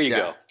 There you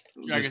go.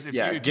 I guess if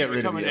you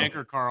become an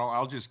anchor, Carl,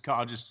 I'll just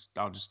cut you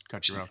off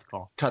the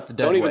call. Cut the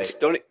dead weight.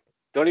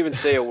 Don't even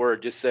say a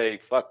word. Just say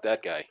fuck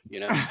that guy.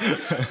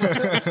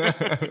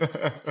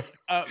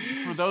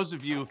 For those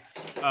of you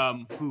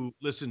who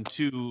listen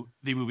to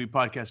the Movie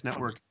Podcast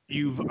Network,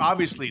 you've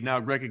obviously now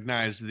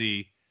recognized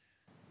the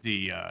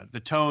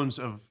tones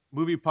of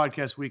Movie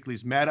Podcast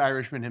Weekly's Mad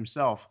Irishman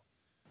himself,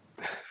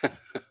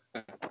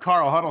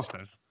 Carl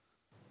Huddleston.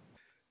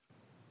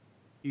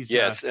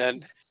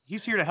 And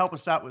he's here to help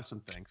us out with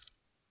some things.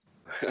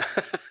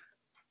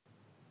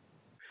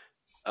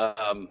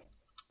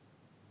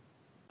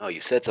 You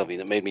said something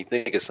that made me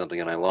think of something,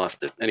 and I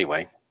lost it.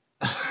 Anyway,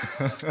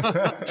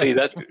 see,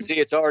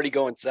 it's already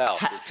going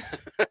south.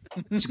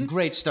 It's a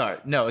great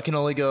start. No, it can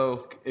only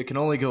go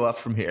up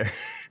from here.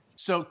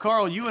 So,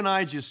 Carl, you and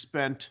I just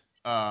spent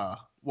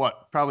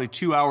probably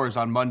 2 hours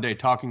on Monday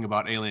talking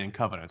about Alien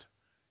Covenant.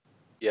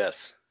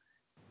 Yes.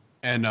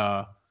 And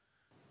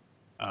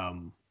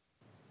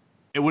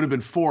it would have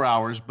been 4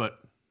 hours, but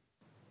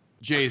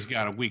Jay's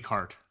got a weak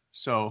heart.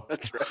 So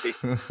that's right.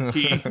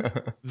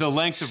 The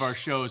length of our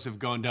shows have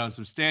gone down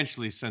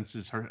substantially since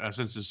his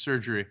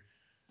surgery,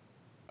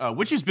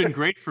 which has been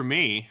great for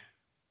me.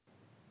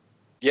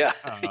 Yeah,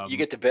 you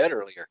get to bed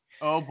earlier.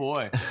 Oh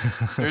boy,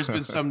 there's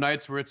been some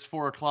nights where it's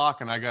 4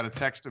 o'clock and I got to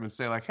text him and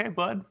say like, "Hey,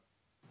 bud,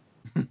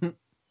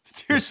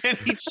 if there's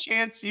any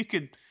chance you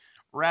could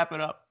wrap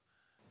it up."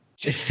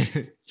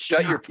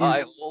 Shut your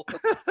pie hole.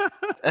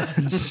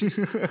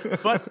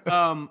 But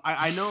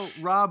I know,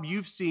 Rob,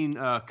 you've seen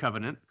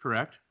Covenant,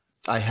 correct?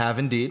 I have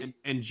indeed.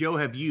 And Joe,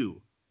 have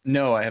you?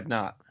 No, I have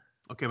not.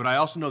 Okay, but I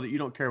also know that you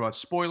don't care about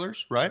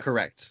spoilers, right?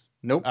 Correct.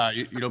 Nope.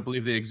 You don't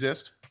believe they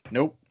exist?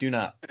 Nope, do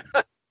not.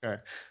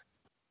 Okay.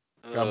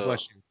 God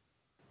bless you.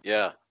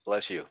 Yeah,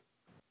 bless you.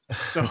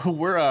 So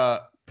we're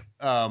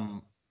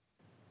I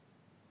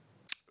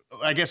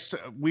guess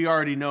we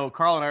already know,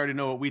 Carl and I already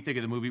know what we think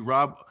of the movie.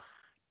 Rob,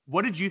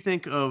 what did you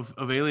think of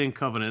Alien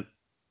Covenant,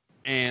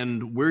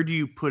 and where do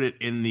you put it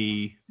in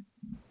the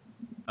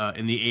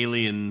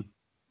Alien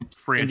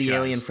franchise? In the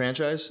Alien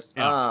franchise?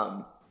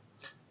 Yeah.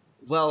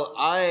 Well,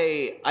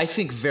 I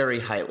think very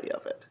highly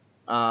of it.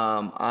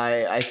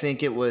 I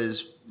think it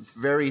was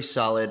very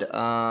solid.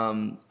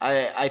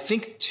 I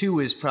think 2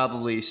 is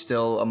probably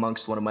still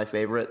amongst one of my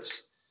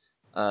favorites,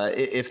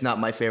 if not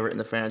my favorite in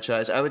the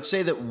franchise. I would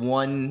say that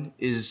 1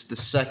 is the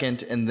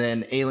second, and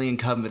then Alien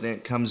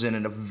Covenant comes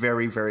in a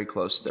very, very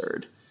close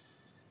third.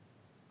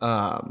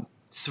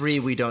 3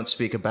 we don't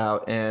speak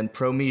about, and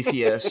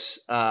Prometheus.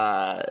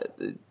 I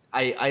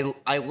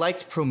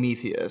liked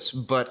Prometheus,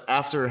 but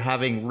after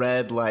having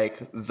read like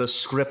the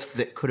script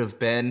that could have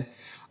been,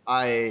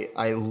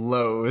 I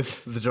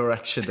loathe the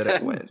direction that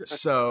it went.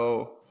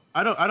 So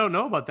I don't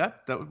know about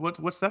that.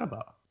 What's that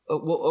about?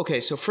 Well,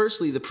 okay. So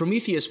firstly, the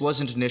Prometheus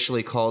wasn't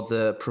initially called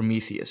the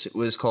Prometheus. It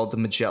was called the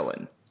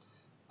Magellan,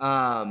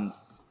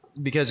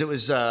 because it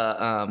was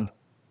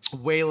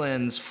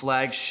Weyland's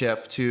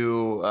flagship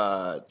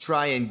to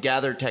try and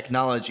gather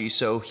technology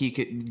so he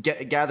could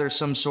gather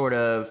some sort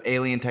of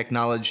alien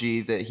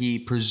technology that he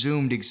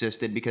presumed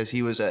existed, because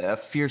he was a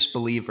fierce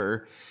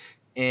believer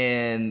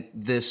in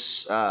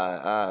this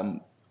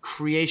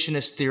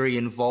creationist theory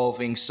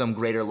involving some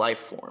greater life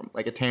form,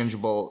 like a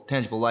tangible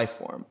life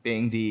form,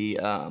 being the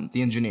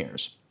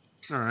engineers.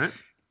 All right.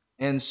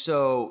 And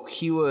so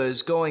he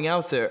was going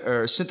out there,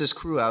 or sent this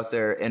crew out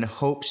there in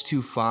hopes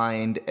to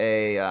find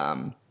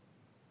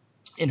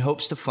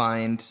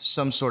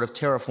some sort of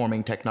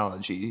terraforming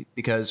technology,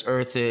 because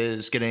Earth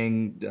is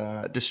getting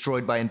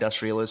destroyed by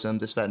industrialism,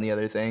 this, that, and the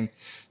other thing.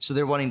 So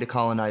they're wanting to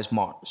colonize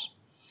Mars.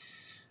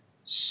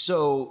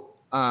 So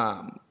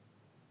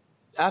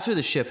after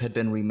the ship had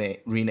been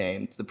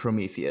renamed the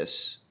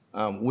Prometheus,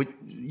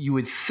 you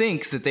would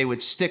think that they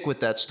would stick with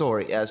that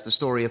story, as the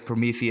story of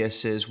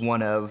Prometheus is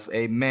one of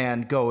a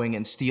man going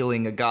and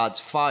stealing a god's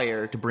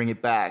fire to bring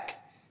it back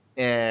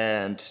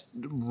and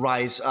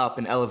rise up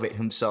and elevate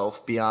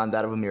himself beyond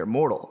that of a mere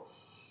mortal.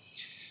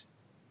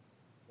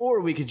 Or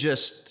we could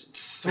just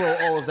throw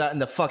all of that in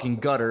the fucking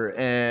gutter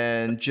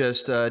and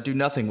just do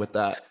nothing with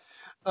that.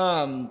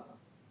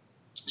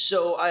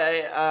 So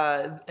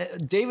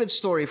David's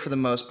story, for the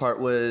most part,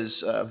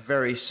 was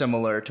very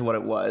similar to what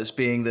it was,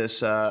 being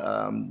this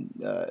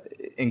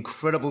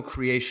incredible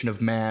creation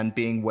of man,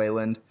 being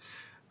Weyland.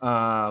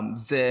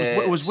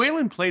 Was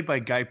Weyland played by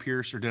Guy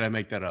Pearce, or did I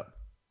make that up?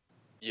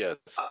 Yes.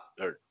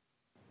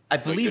 I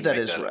believe that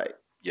is right.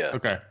 Yeah.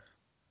 Okay.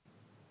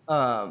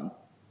 And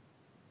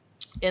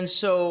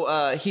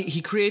so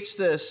he creates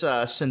this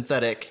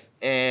synthetic,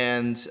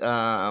 and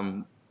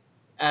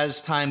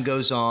as time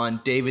goes on,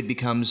 David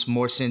becomes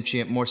more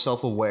sentient, more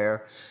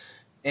self-aware,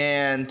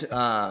 and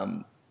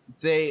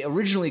they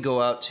originally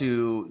go out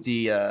to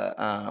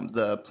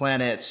the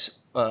planet,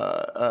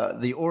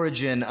 the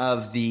origin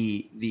of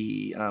the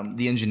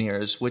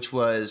engineers, which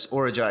was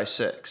Origai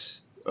 6.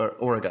 Or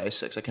Origai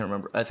 6, I can't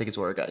remember. I think it's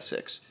Origai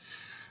 6.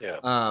 Yeah.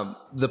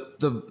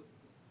 The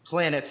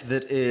planet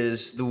that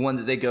is the one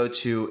that they go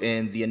to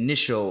in the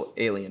initial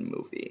Alien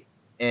movie.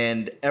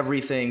 and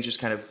everything just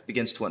kind of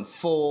begins to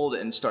unfold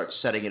and starts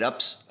setting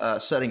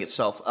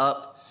itself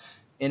up.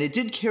 And it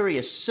did carry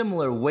a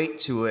similar weight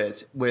to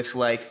it with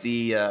like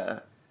the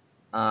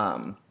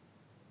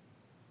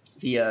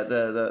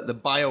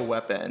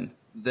bioweapon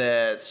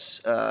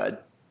that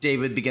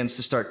David begins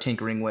to start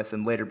tinkering with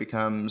and later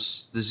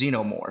becomes the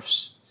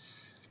xenomorphs.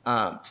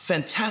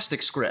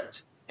 Fantastic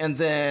script. And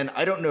then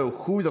I don't know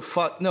who the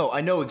fuck. No,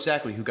 I know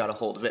exactly who got a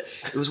hold of it.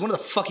 It was one of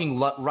the fucking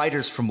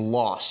writers from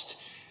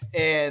Lost.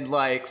 And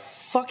like,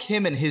 fuck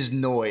him and his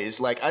noise.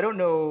 Like, I don't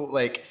know.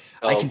 Like,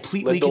 I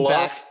completely can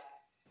back.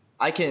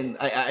 I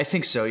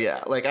think so.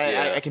 Yeah. Like,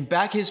 I can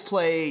back his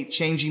play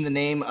changing the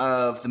name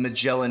of the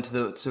Magellan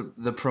to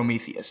the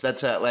Prometheus.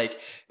 That's like,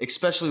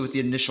 especially with the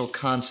initial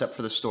concept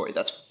for the story.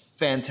 That's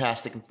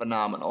fantastic and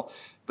phenomenal.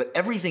 But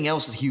everything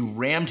else that he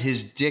rammed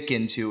his dick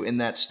into in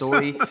that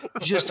story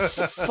just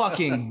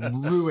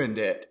fucking ruined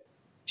it.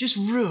 Just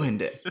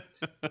ruined it.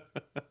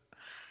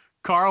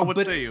 Carl, what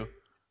say you?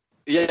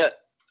 Yeah,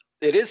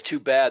 it is too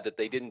bad that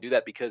they didn't do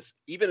that, because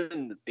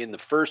even in the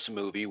first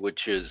movie,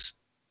 which is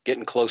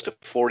getting close to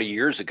 40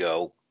 years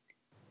ago,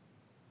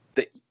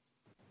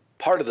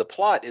 part of the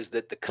plot is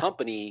that the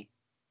company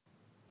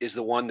is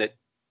the one that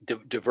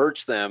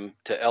diverts them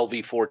to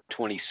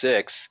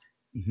LV-426.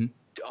 Mm-hmm.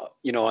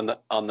 On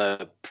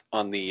the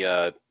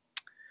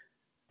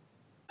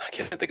I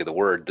can't think of the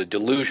word, the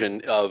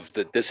delusion of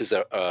that this is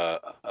an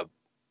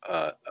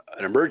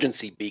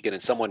emergency beacon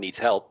and someone needs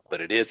help, but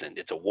it isn't.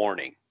 It's a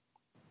warning.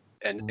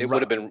 And it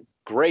would have been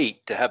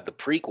great to have the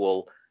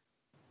prequel,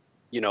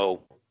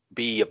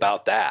 be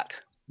about that.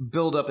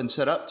 Build up and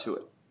set up to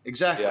it.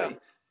 Exactly.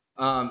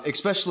 Yeah.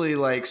 Especially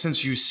like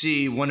since you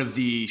see one of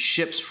the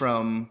ships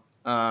from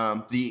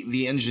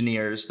the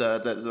engineers,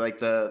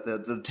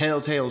 the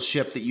telltale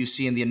ship that you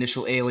see in the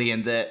initial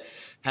Alien that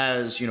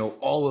has,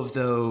 all of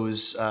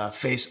those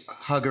face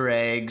hugger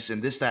eggs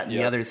and this, that, and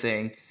the other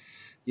thing.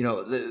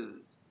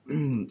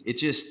 It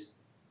just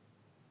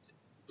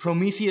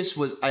Prometheus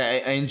was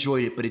I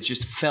enjoyed it, but it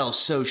just fell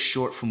so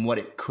short from what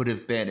it could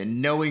have been.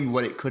 And knowing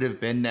what it could have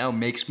been now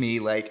makes me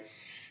like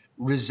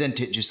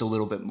resent it just a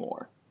little bit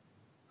more.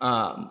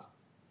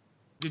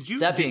 Did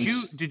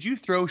you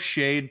throw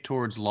shade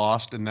towards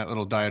Lost in that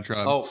little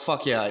diatribe? Oh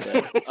fuck yeah, I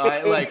did.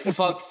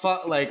 Fuck.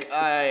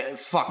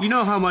 You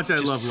know how much I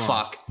love Lost.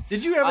 Fuck.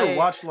 Did you ever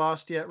watch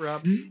Lost yet,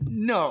 Rob?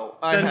 No,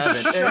 I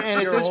haven't.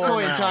 And at this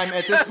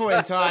point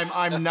in time,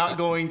 I'm not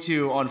going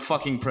to on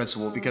fucking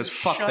principle because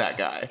fuck that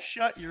guy.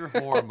 Shut your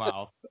whore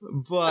mouth.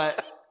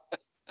 But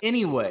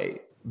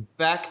anyway,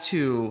 back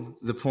to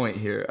the point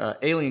here.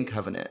 Alien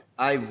Covenant.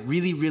 I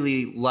really,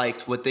 really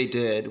liked what they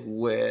did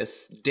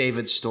with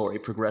David's story,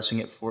 progressing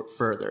it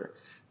further.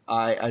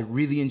 I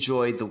really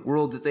enjoyed the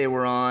world that they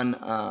were on.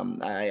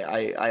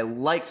 I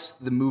liked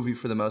the movie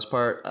for the most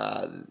part.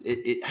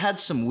 It had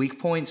some weak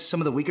points. Some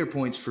of the weaker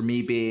points for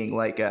me being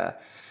like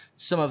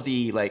some of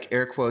the like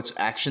air quotes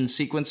action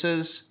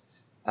sequences,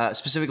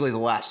 specifically the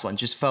last one,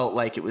 just felt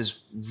like it was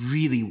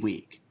really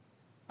weak.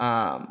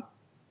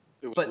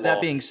 But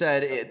that being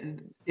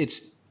said,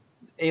 it's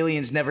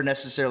Alien's never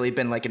necessarily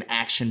been like an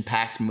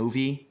action-packed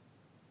movie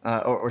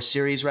or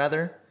series,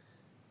 rather.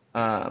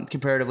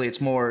 Comparatively,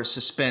 it's more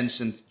suspense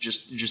and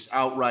just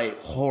outright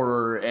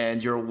horror,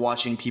 and you're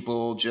watching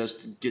people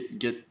just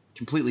get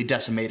completely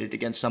decimated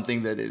against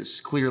something that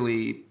is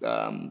clearly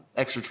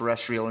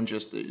extraterrestrial and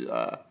just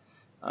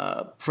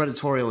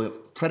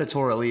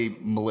predatorily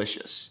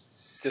malicious.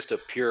 Just a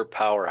pure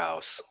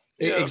powerhouse.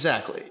 Yeah.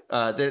 Exactly.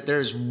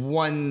 There's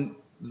one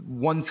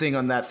thing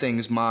on that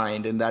thing's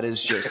mind, and that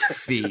is just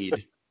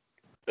feed.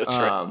 That's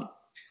right.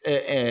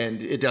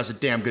 And it does a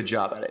damn good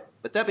job at it.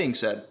 But that being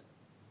said,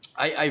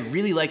 I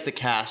really like the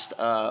cast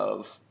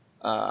of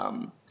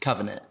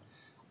Covenant.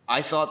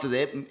 I thought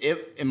that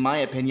it, in my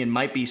opinion,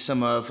 might be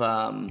some of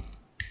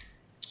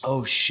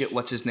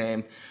what's his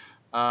name?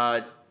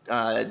 Danny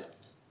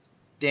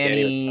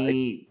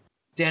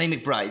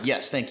McBride.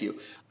 Yes, thank you.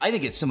 I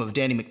think it's some of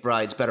Danny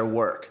McBride's better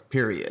work,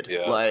 period.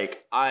 Yeah.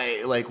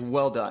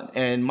 Well done.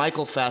 And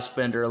Michael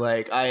Fassbender,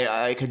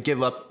 I could give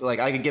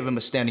him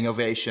a standing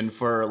ovation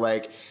for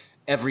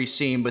every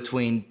scene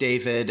between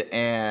David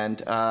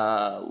and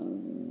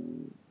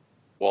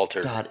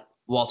Walter. God,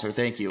 Walter,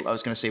 thank you. I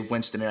was going to say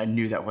Winston, and I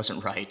knew that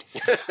wasn't right.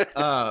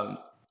 All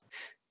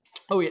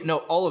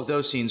of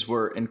those scenes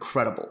were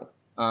incredible.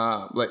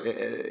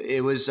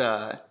 It was.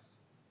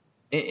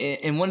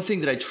 And one thing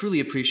that I truly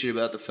appreciate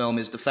about the film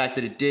is the fact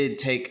that it did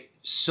take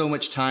so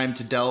much time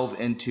to delve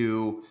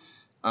into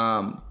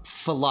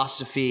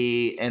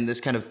philosophy and this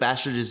kind of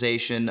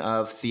bastardization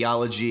of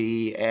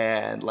theology,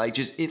 and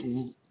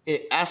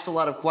it asked a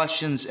lot of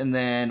questions, and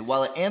then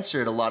while it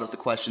answered a lot of the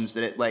questions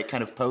that it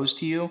kind of posed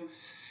to you,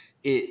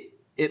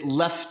 it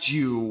left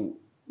you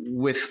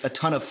with a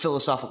ton of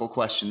philosophical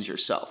questions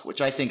yourself,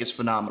 which I think is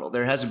phenomenal.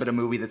 There hasn't been a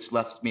movie that's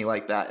left me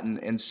like that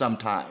in some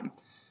time.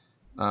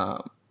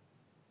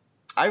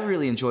 I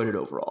really enjoyed it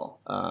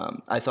overall.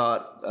 I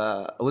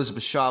thought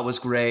Elizabeth Shaw was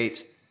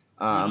great.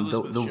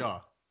 Elizabeth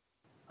Shaw?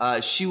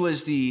 She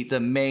was the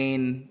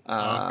main.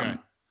 Okay.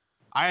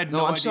 I had no,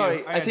 No, I'm idea.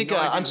 sorry. I think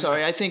I'm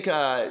sorry. That. I think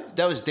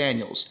that was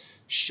Daniels.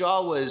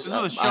 Shaw was.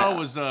 Shaw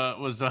was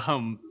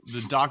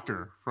the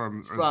doctor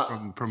from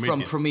Prometheus.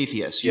 From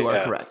Prometheus. You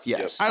are correct.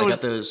 Yes, I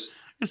got those.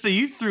 So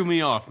you threw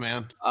me off,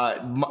 man.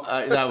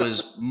 That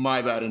was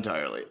my bad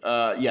entirely.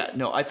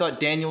 I thought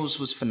Daniels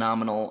was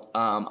phenomenal.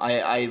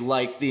 I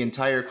liked the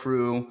entire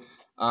crew.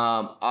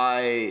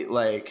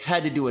 I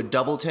had to do a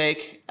double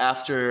take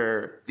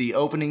after the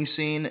opening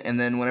scene, and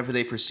then whenever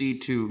they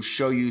proceed to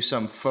show you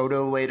some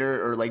photo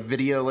later or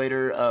video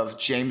later of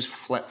James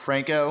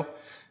Franco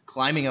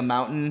climbing a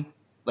mountain.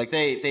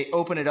 They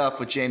open it up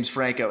with James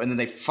Franco, and then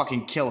they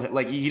fucking kill him.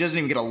 He doesn't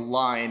even get a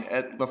line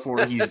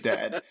before he's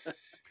dead.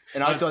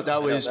 And I thought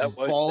that was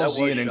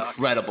ballsy and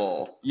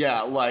incredible.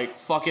 Yeah,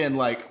 fucking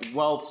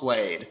well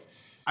played.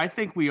 I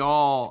think we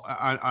all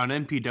on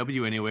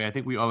MPW anyway. I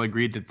think we all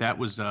agreed that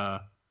was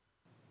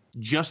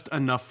just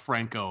enough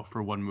Franco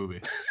for one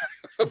movie.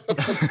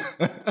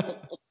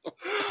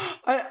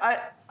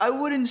 I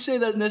wouldn't say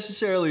that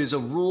necessarily as a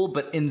rule,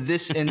 but in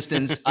this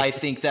instance, I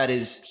think that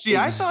is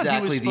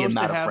exactly the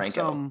amount of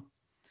Franco.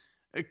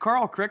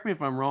 Carl, correct me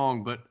if I'm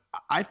wrong, but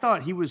I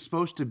thought he was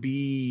supposed to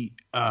be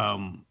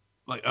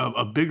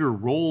a bigger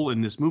role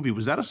in this movie.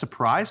 Was that a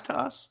surprise to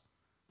us?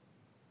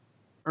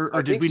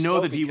 Or did we know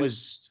that he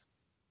was...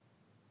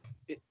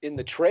 In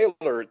the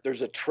trailer,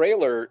 there's a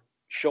trailer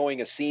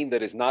showing a scene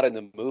that is not in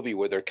the movie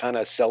where they're kind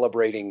of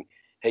celebrating,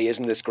 hey,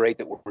 isn't this great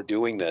that we're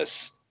doing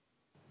this?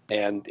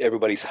 And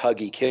everybody's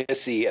huggy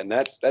kissy, and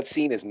that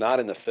scene is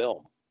not in the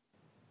film.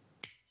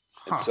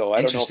 And so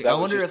I don't know if that I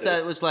wonder if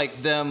that was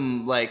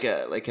them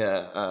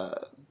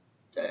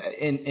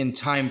in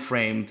time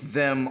frame,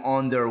 them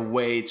on their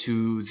way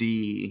to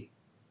the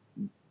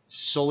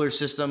solar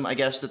system, I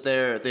guess, that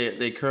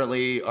they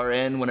currently are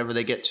in whenever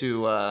they get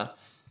to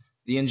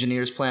the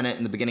engineer's planet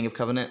in the beginning of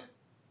Covenant.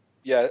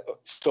 Yeah,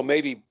 so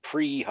maybe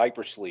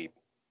pre-hypersleep.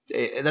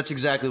 That's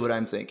exactly what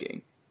I'm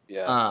thinking.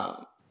 Yeah.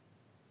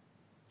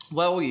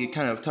 Well, we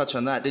kind of touch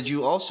on that. Did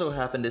you also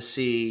happen to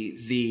see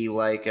the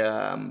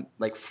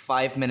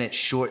 5-minute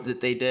short that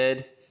they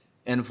did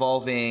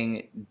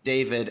involving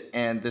David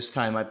and this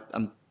time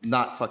I'm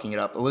not fucking it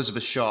up,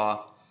 Elizabeth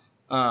Shaw,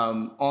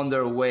 on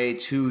their way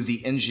to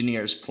the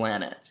engineer's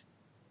planet?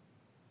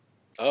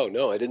 Oh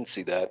no, I didn't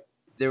see that.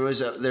 There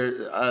was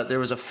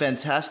a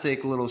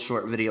fantastic little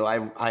short video.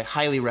 I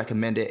highly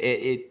recommend it.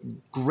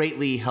 It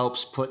greatly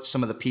helps put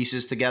some of the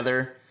pieces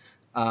together.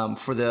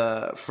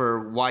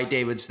 For why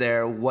David's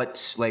there,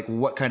 what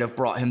kind of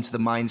brought him to the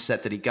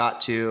mindset that he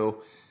got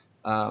to,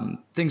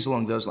 things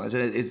along those lines.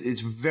 And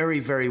it's very,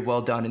 very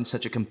well done in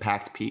such a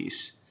compact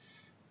piece.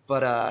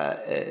 But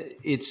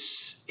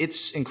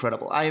it's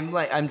incredible.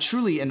 I'm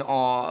truly in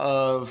awe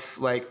of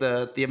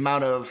the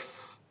amount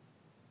of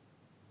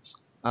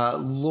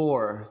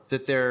lore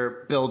that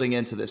they're building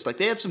into this.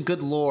 They had some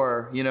good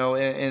lore,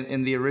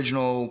 in the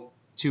original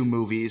 2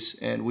 movies,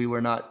 and we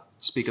were not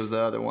speak of the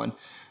other one.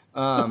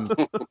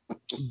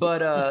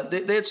 But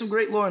they had some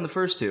great lore in the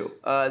first 2.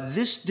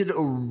 This did a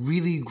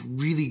really,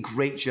 really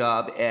great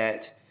job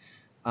at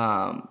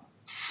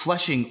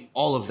fleshing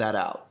all of that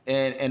out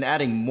and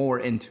adding more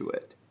into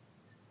it.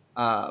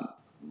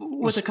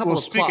 With a couple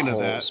of plot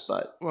holes,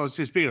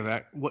 speaking of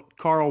that,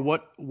 Carl,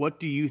 what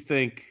do you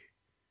think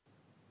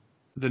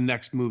the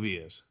next movie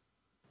is?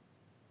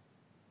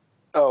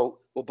 Oh,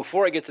 well,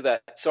 before I get to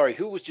that, sorry,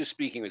 who was just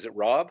speaking? Was it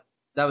Rob?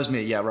 That was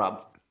me. Yeah,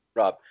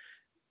 Rob.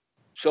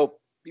 So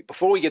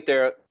before we get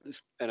there,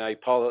 and I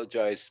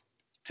apologize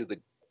to the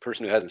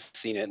person who hasn't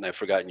seen it, and I've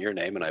forgotten your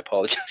name, and I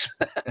apologize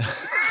for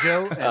that.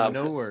 Joe, and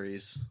no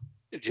worries.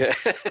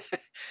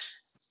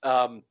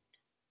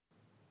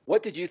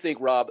 What did you think,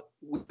 Rob?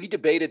 We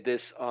debated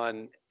this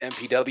on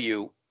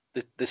MPW.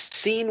 The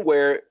scene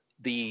where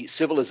the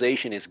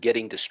civilization is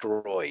getting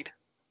destroyed.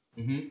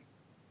 Mm-hmm.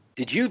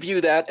 Did you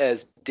view that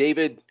as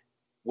David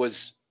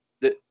was?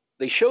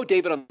 They show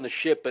David on the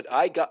ship, but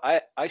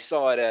I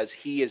saw it as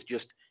he is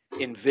just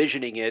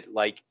envisioning it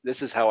like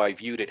this is how I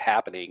viewed it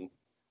happening.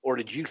 Or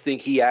did you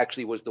think he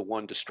actually was the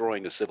one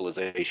destroying the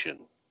civilization?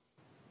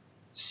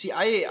 See,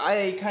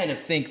 I kind of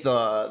think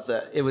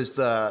it was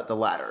the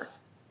latter.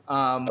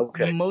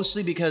 Okay.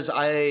 Mostly because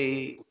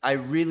I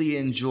really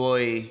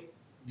enjoy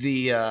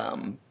the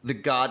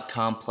God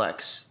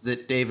complex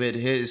that David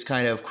has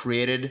kind of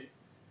created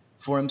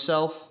for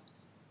himself,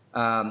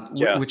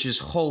 which is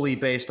wholly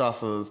based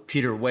off of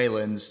Peter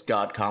Weyland's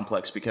God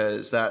complex,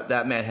 because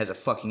that man has a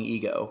fucking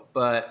ego.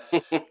 But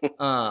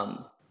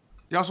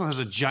he also has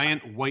a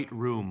giant white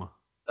room.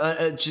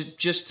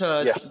 Just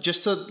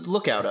to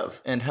look out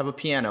of and have a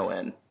piano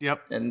in.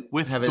 Yep. And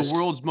with have the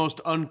world's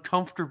most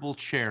uncomfortable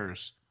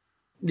chairs.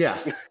 Yeah.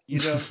 You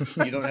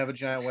don't have a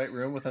giant white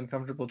room with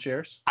uncomfortable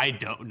chairs? I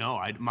don't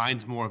know.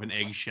 Mine's more of an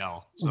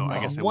eggshell. So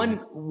I guess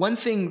one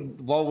thing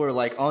while we're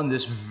on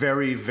this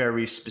very,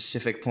 very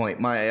specific point,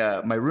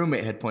 my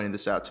roommate had pointed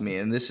this out to me,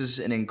 and this is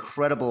an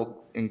incredible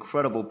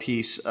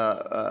piece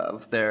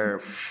of their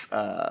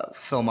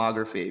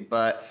filmography.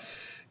 But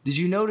did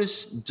you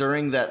notice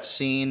during that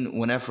scene,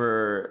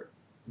 whenever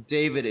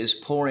David is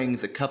pouring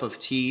the cup of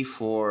tea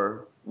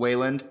for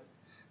Weyland,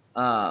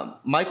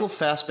 Michael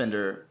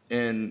Fassbender,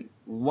 in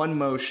one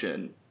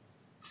motion,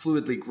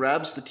 fluidly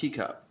grabs the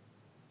teacup,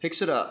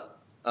 picks it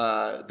up,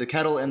 the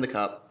kettle and the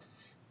cup,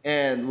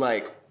 and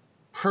like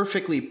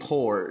perfectly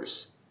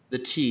pours the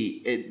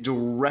tea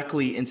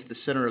directly into the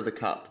center of the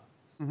cup.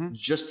 Mm-hmm.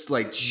 Just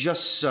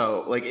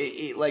so.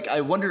 Like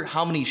I wonder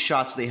how many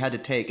shots they had to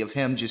take of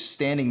him just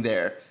standing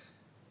there,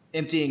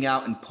 emptying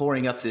out and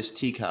pouring up this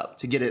teacup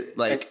to get it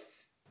like.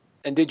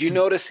 And did you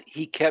notice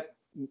he kept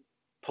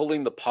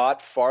pulling the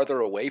pot farther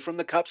away from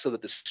the cup so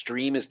that the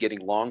stream is getting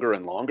longer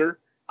and longer?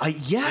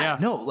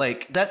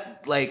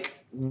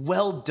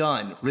 Well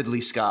done,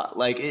 Ridley Scott.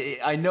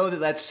 I know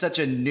that's such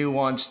a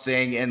nuanced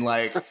thing, and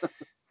like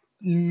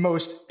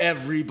most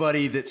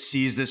everybody that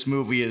sees this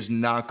movie is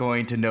not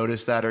going to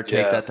notice that or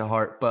take that to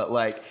heart. But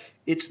like,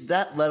 it's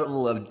that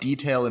level of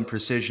detail and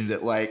precision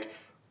that like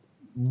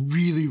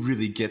really,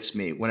 really gets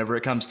me whenever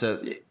it comes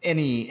to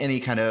any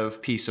kind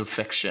of piece of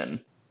fiction.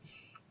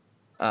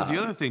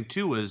 The other thing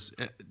too was,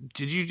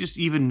 did you just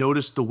even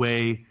notice the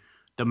way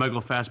that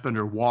Michael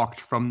Fassbender walked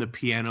from the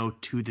piano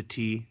to the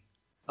tea?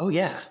 Oh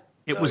yeah,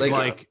 it was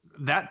like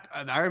that.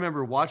 I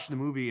remember watching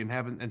the movie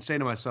and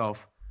saying to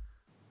myself,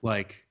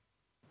 like,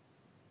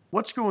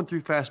 what's going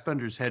through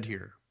Fassbender's head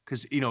here?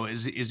 Because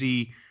is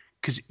he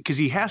because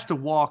he has to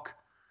walk.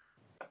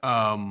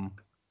 I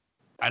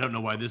don't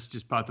know why this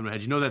just popped in my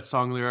head. You know that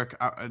song lyric?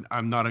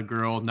 I'm not a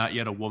girl, not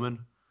yet a woman.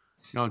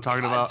 You know what I'm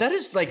talking about? That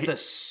is like the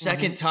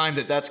second time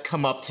that's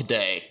come up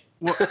today.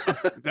 Well,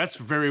 that's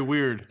very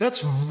weird.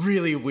 That's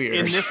really weird.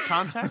 In this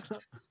context?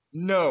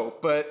 No,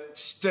 but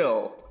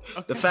still.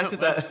 Okay, the fact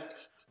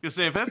You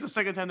say if that's the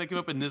second time they came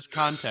up in this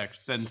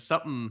context, then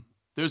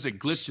there's a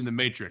glitch in the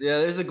Matrix. Yeah,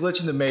 there's a glitch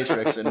in the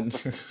Matrix, and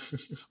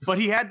but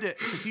he had to,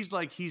 because he's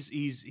like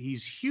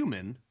he's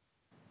human.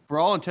 For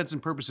all intents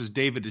and purposes,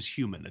 David is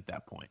human at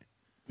that point,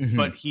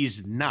 but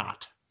he's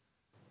not.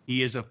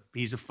 He's a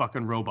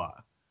fucking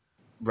robot.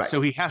 Right.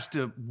 So he has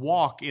to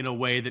walk in a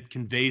way that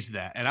conveys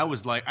that. And I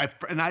was like, I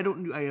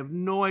have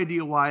no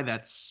idea why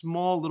that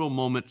small little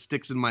moment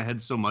sticks in my head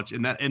so much.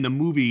 And that in the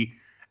movie,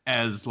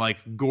 as like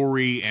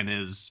gory and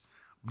as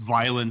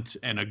violent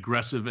and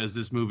aggressive as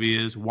this movie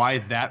is, why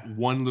that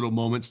one little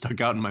moment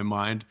stuck out in my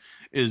mind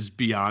is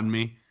beyond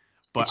me.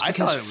 But it's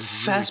because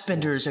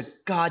Fassbender is a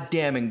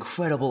goddamn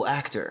incredible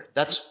actor.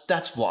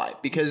 That's why.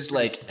 Because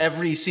like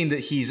every scene that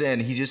he's in,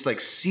 he just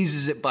like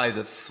seizes it by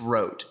the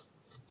throat.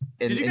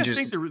 Did you guys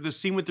think the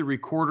scene with the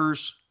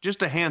recorders,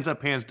 just a hands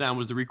up, hands down,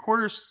 was the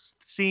recorders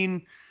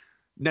scene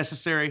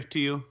necessary to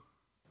you?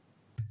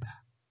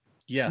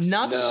 Yes.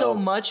 Not so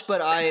much,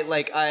 but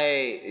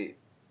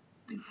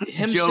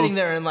him sitting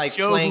there and like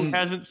Joe, playing. Who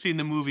hasn't seen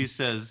the movie,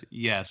 says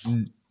yes.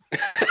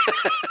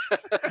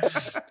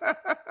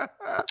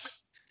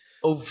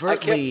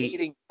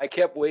 Overtly, I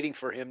kept waiting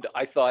for him to.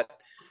 I thought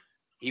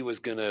he was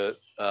gonna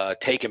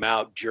take him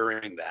out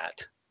during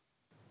that.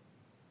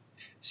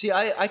 See,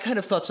 I kind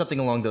of thought something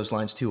along those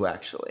lines too,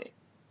 actually.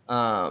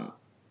 But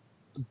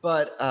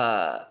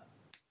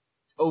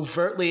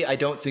overtly, I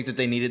don't think that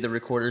they needed the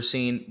recorder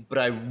scene, but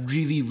I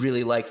really,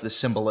 really like the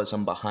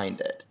symbolism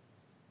behind it.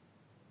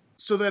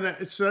 So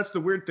that's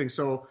the weird thing.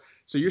 So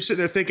you're sitting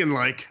there thinking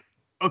like,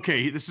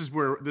 okay, this is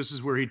where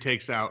he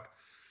takes out,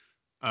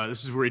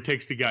 this is where he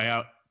takes the guy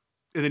out,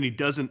 and then he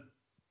doesn't.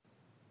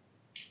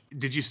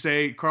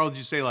 Carl? Did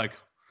you say like,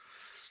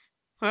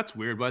 that's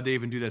weird? Why'd they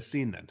even do that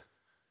scene then?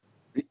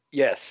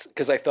 Yes,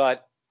 because I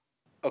thought,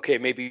 okay,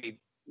 maybe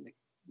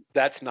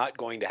that's not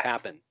going to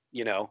happen,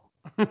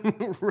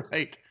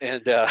 right?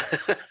 And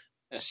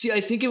see, I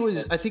think it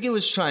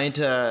was trying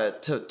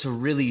to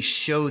really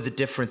show the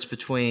difference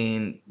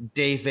between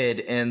David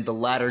and the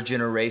latter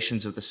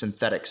generations of the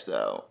synthetics,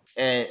 though,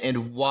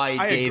 and why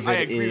David I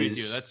agree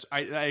is. With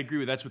you. I agree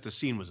with that's what the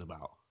scene was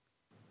about.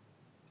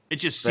 It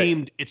just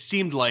seemed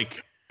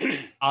like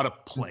out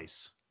of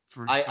place.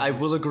 I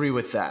will agree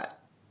with that.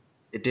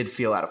 It did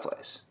feel out of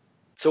place.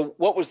 So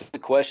what was the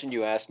question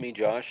you asked me,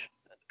 Josh?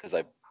 Because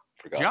I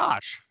forgot.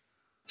 Josh.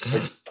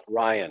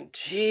 Ryan.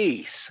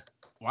 Jeez.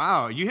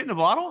 Wow. You hitting a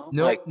bottle?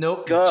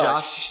 Nope.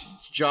 Josh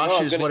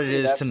is what it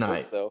is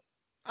tonight.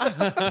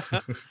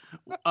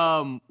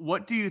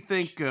 What do you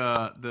think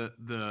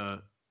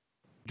the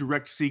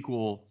direct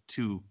sequel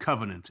to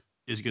Covenant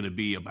is going to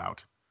be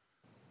about?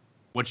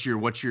 What's your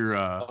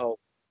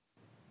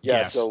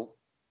guess? So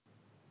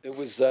it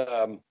was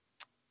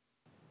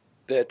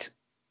that.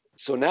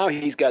 So now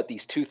he's got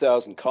these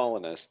 2,000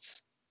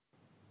 colonists,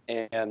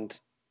 and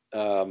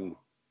so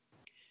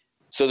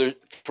there's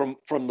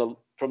from the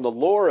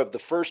lore of the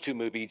first two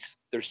movies,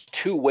 there's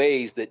two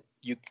ways that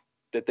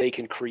they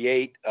can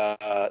create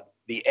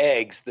the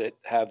eggs that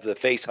have the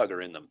face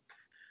hugger in them.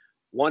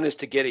 One is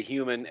to get a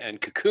human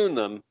and cocoon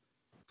them,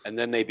 and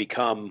then they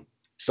become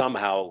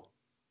somehow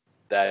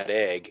that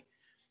egg,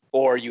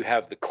 or you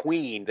have the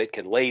queen that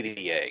can lay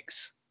the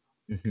eggs.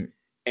 Mm-hmm.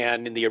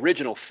 And in the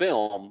original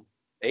film,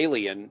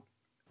 in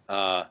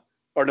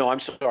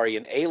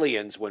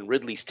Aliens, when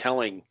Ridley's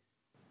telling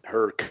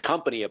her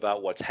company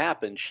about what's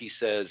happened, she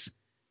says,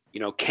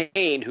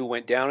 Kane, who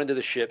went down into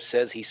the ship,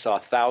 says he saw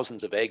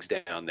thousands of eggs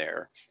down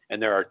there,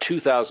 and there are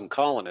 2,000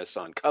 colonists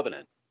on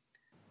Covenant.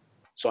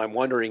 So I'm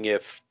wondering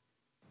if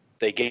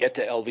they get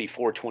to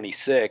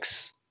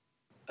LV-426,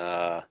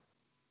 and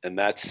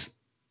that's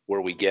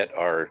where we get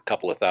our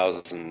couple of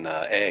thousand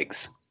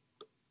eggs.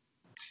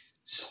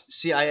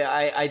 See,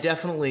 I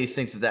definitely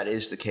think that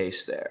is the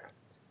case there.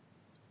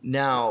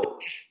 Now,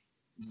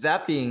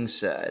 that being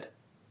said,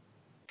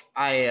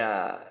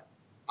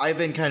 I've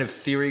been kind of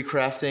theory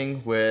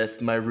crafting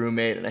with my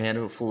roommate and a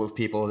handful of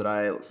people that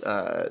I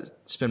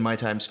spend my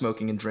time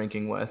smoking and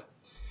drinking with.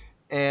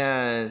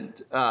 And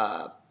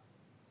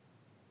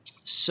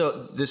so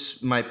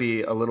this might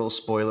be a little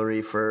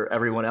spoilery for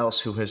everyone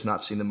else who has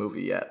not seen the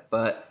movie yet.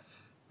 But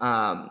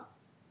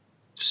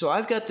so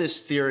I've got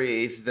this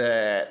theory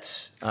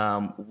that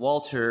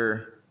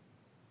Walter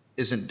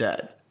isn't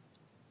dead.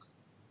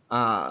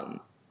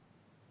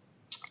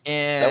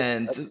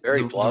 And that's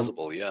very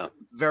plausible, yeah.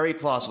 Very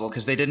plausible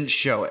because they didn't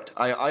show it.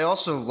 I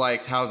also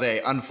liked how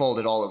they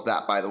unfolded all of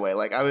that, by the way.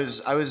 Like I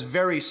was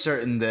very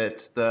certain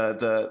that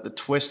the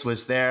twist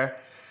was there,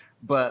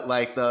 but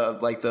like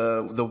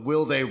the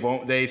will they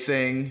won't they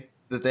thing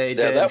that they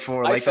did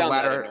for like the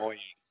latter. Annoying,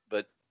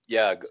 but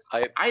yeah,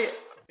 I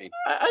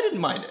didn't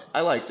mind it.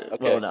 I liked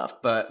it well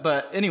enough.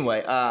 But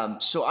anyway,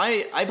 so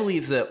I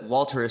believe that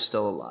Walter is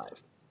still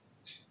alive,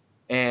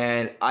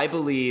 and I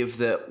believe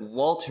that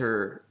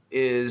Walter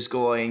is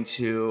going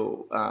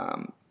to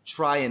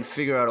try and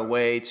figure out a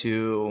way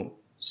to,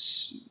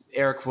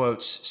 air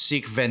quotes,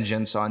 seek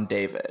vengeance on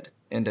David,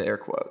 into air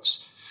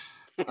quotes.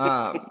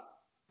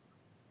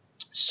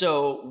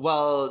 So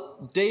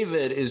while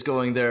David is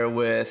going there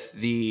with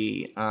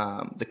the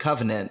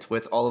Covenant,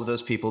 with all of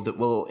those people that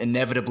will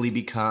inevitably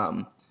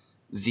become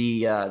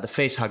the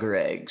facehugger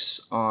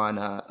eggs on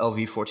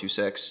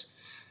LV-426,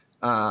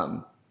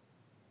 I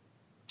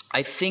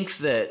think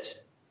that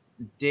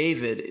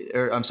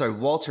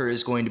Walter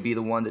is going to be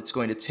the one that's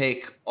going to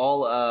take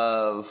all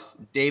of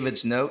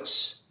David's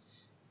notes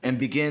and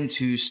begin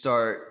to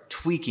start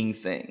tweaking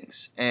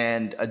things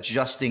and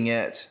adjusting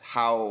it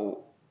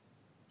how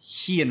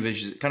he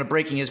envisions it, kind of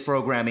breaking his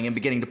programming and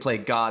beginning to play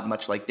God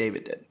much like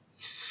David did.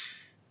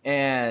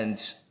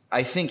 And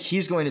I think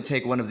he's going to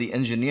take one of the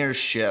engineers'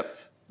 ship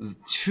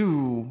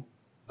to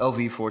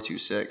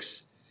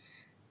LV-426,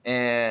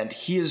 and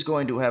he is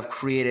going to have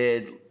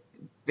created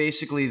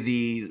basically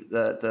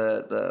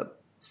the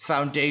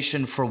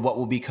foundation for what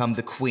will become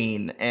the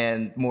Queen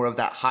and more of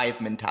that hive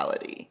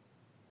mentality.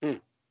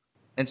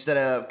 Instead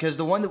of, because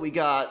the ones that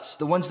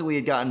we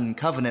had gotten in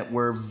Covenant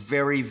were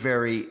very,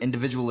 very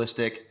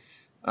individualistic.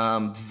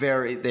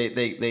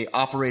 They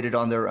operated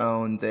on their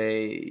own.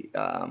 They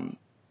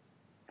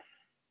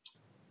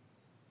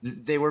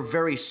were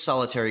very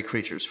solitary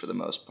creatures for the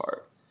most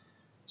part.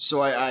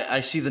 So I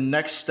see the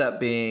next step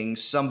being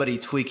somebody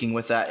tweaking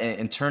with that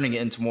and turning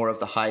it into more of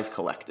the Hive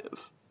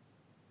Collective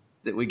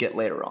that we get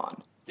later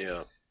on.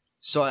 Yeah.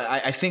 So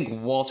I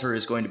think Walter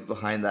is going to be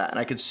behind that. And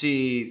I could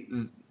see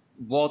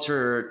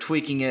Walter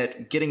tweaking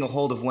it, getting a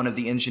hold of one of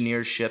the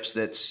engineers' ships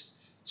that's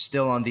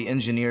still on the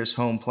engineer's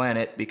home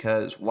planet,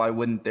 because why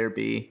wouldn't there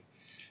be?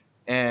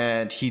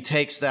 And he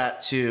takes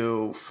that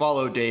to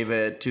follow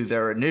David to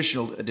their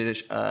initial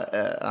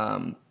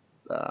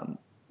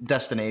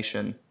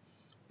destination,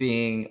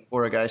 being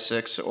Origai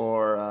 6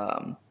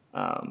 or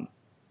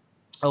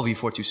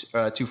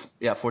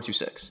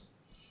LV-426.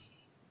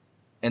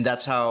 And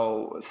that's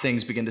how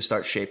things begin to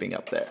start shaping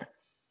up there.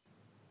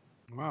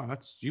 Wow,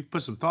 you've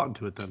put some thought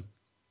into it then.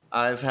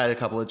 I've had a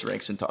couple of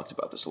drinks and talked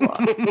about this a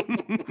lot.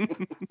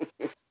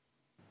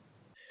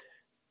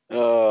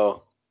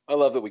 Oh, I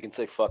love that we can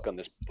say fuck on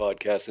this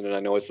podcast, and I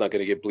know it's not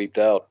going to get bleeped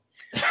out.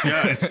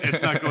 Yeah,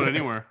 it's not going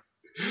anywhere.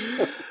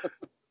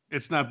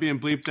 It's not being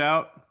bleeped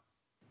out.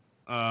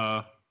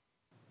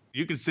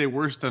 You could say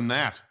worse than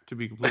that, to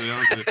be completely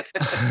honest with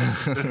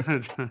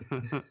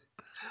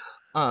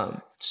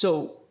you.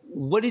 So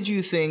what did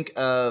you think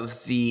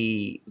of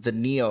the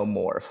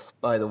Neomorph,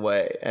 by the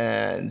way,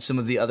 and some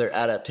of the other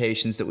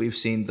adaptations that we've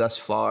seen thus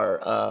far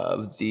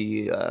of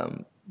the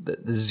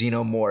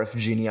Xenomorph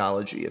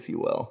genealogy, if you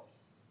will?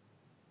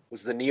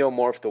 Was the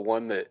Neomorph the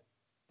one that...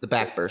 The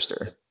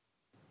backburster.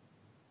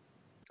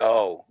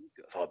 Oh,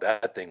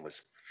 that thing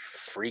was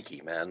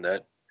freaky, man.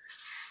 That...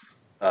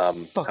 how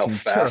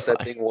fast terrifying.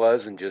 That thing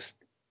was, and just,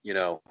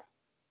 the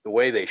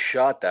way they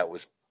shot that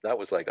was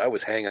like I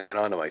was hanging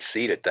onto my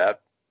seat at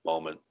that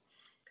moment.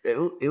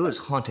 It was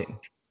haunting.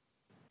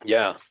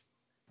 Yeah.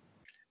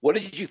 What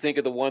did you think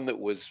of the one that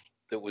was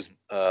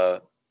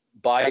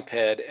biped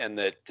and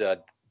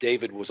that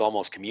David was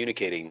almost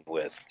communicating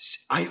with?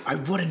 I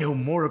want to know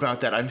more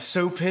about that. I'm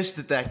so pissed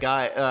at that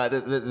guy,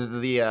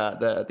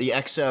 the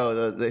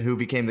XO, who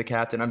became the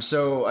captain. I'm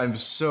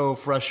so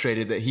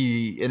frustrated that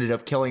he ended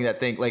up killing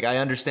that thing. Like, I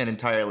understand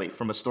entirely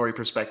from a story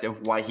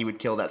perspective why he would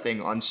kill that thing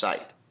on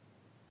sight.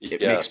 It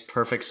makes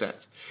perfect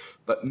sense.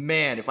 But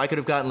man, if I could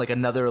have gotten like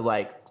another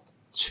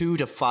 2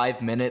 to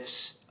 5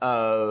 minutes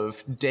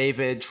of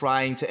David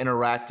trying to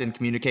interact and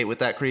communicate with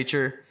that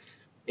creature,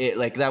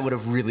 that would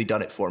have really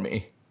done it for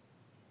me.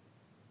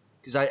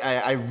 because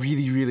I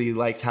really, really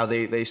liked how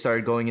they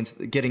started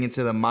getting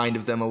into the mind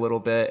of them a little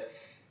bit.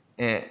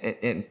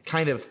 And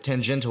kind of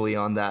tangentially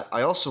on that,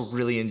 I also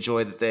really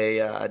enjoyed that they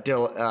did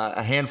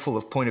a handful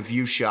of point of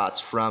view shots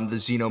from the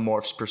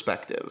Xenomorph's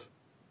perspective.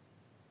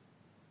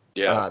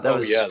 Yeah,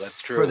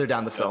 that's true. Further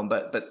down the film,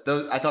 but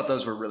those, I thought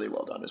those were really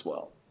well done as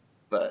well.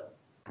 But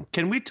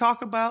can we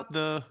talk about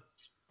the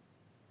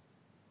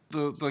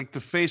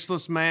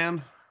faceless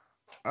man,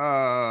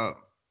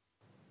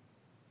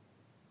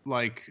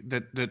 like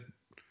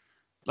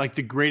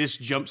the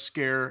greatest jump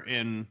scare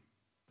in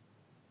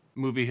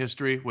movie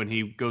history when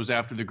he goes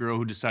after the girl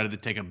who decided to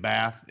take a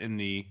bath in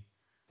the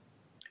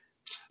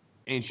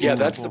ancient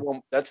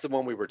temple? That's the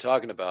one we were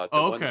talking about.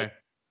 Oh, okay.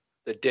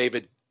 That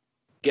David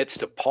gets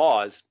to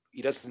pause.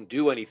 He doesn't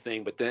do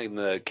anything, but then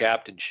the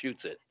captain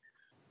shoots it.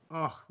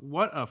 Oh,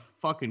 what a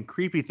fucking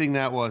creepy thing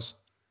that was.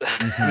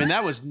 I mean,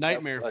 that was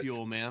nightmare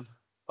fuel, man.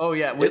 Oh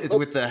yeah,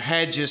 with the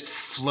head just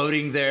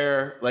floating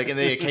there, like, and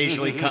they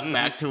occasionally cut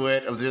back to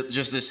it of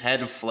just this head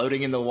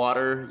floating in the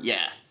water.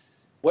 Yeah.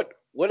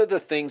 What are the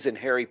things in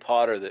Harry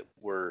Potter that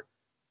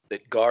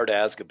guard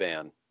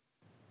Azkaban?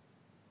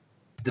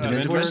 The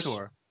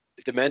Dementors?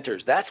 The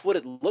Dementors. That's what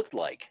it looked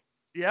like.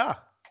 Yeah,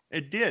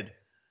 it did.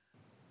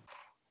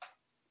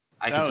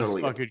 That was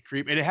fucking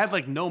creepy. And it had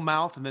like no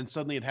mouth, and then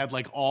suddenly it had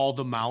like all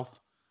the mouth.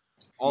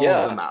 All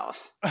of the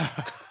mouth.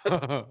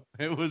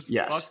 It was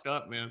fucked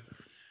up, man.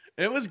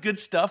 It was good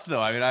stuff,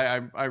 though. I mean,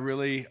 I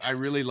really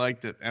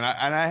liked it, and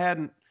I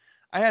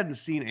hadn't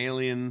seen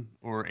Alien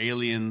or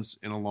Aliens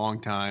in a long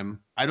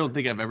time. I don't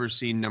think I've ever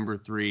seen number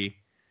 3.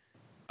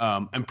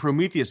 And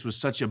Prometheus was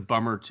such a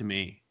bummer to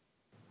me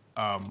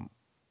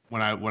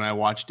when I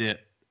watched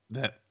it,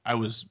 that I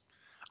was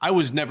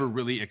never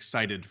really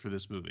excited for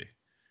this movie.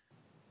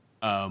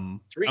 I'm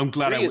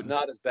glad 3 is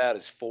not as bad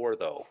as 4,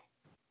 though.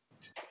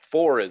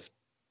 4 is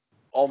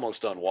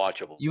almost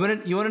unwatchable. You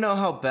want to know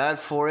how bad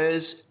 4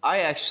 is? I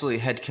actually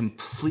had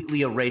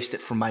completely erased it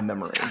from my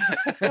memory.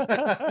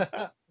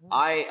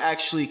 I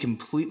actually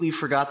completely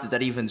forgot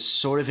that even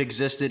sort of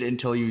existed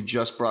until you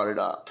just brought it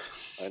up.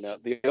 I know.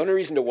 The only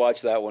reason to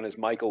watch that one is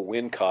Michael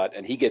Wincott,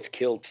 and he gets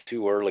killed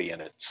too early in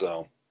it.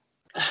 So,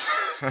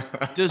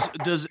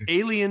 does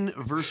Alien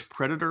vs.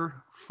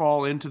 Predator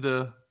fall into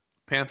the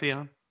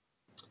pantheon?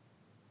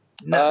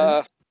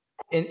 No,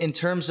 in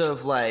terms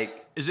of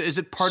like, is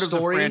it part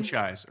story? Of the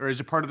franchise, or is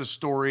it part of the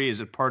story?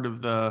 Is it part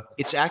of the?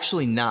 It's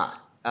actually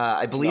not.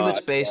 I believe it's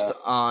based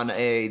on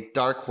a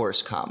Dark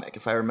Horse comic,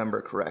 if I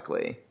remember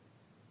correctly,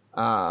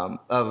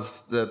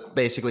 of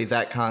basically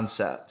that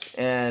concept.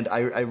 And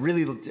I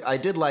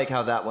did like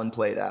how that one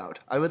played out.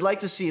 I would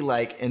like to see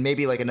in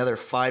maybe another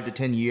 5 to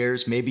 10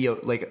 years, maybe a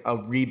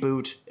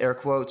reboot, air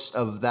quotes,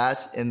 of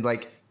that. And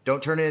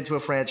don't turn it into a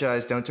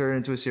franchise, don't turn it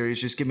into a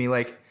series. Just give me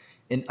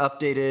an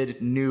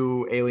updated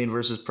new Alien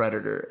versus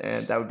Predator,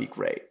 and that would be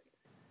great.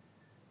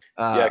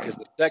 Yeah, because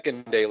the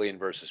second Alien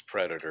versus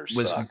Predator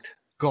sucked.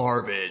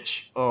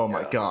 Garbage. Oh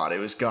my god, it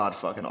was god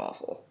fucking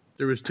awful.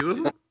 There was 2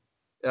 of them?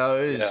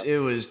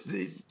 It was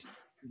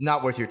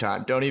not worth your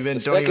time. Don't even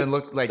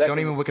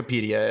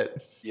Wikipedia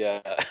it.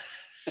 Yeah.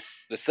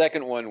 The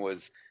second one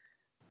was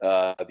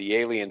the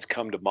aliens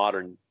come to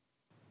modern.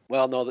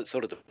 Well, no, that's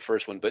sort of the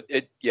first one, but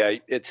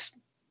it's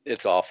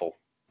awful.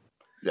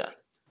 Yeah.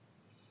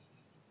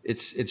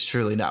 It's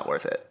truly not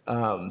worth it.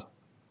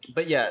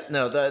 But yeah,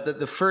 no,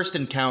 the first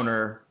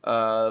encounter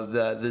of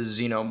the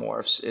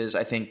xenomorphs is,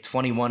 I think,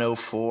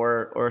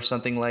 2104 or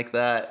something like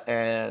that,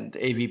 and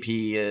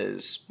AVP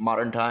is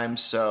modern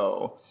times,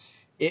 so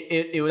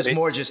it was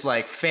more just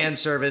fan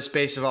service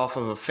based off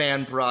of a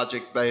fan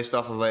project based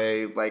off of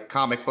a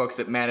comic book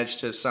that managed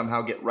to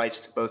somehow get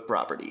rights to both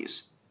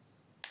properties.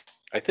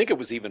 I think it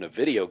was even a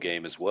video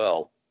game as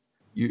well.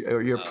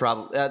 You're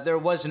probably there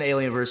was an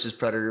Alien versus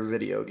Predator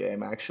video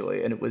game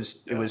actually, and it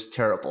was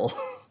terrible,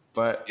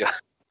 but yeah.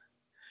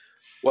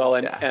 Well,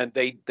 and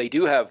they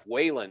do have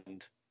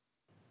Wayland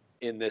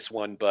in this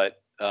one,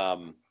 but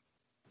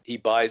he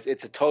buys.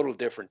 It's a total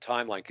different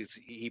timeline because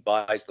he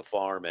buys the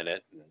farm in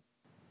it.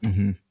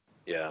 Mm-hmm.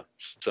 Yeah.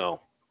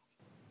 So.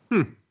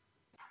 You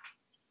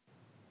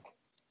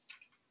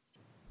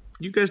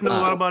guys know a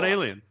lot about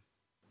Alien.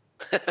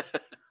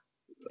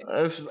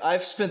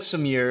 I've spent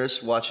some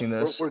years watching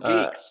this. We're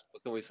geeks.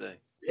 What can we say?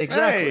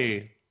 Exactly.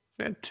 Hey,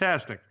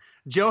 fantastic.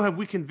 Joe, have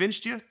we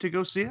convinced you to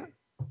go see it?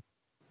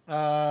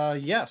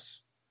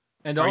 Yes.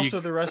 And also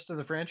the rest of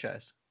the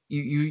franchise.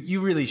 You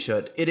really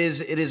should. It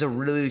is a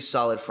really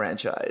solid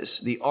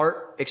franchise. The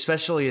art,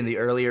 especially in the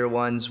earlier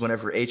ones,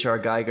 whenever H.R.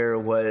 Geiger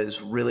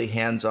was really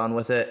hands-on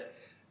with it,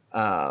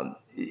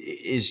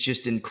 is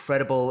just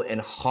incredible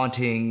and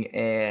haunting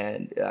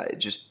and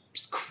just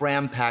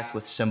cram-packed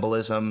with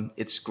symbolism.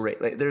 It's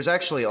great. There's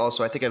actually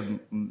also, I think I've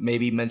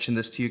maybe mentioned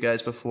this to you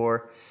guys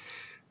before,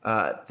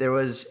 there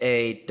was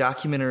a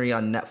documentary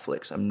on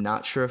Netflix. I'm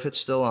not sure if it's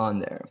still on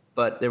there,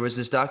 but there was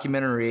this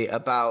documentary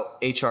about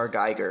H.R.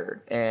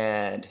 Geiger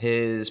and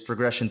his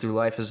progression through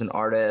life as an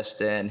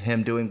artist and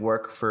him doing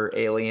work for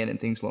Alien and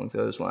things along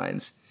those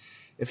lines.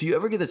 If you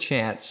ever get a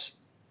chance,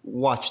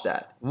 watch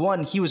that.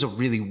 One, he was a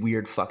really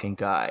weird fucking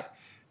guy.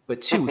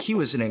 But two, he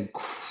was an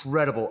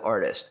incredible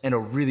artist and a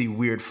really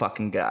weird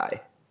fucking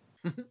guy.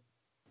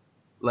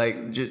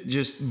 Like,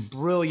 just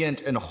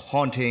brilliant and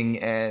haunting.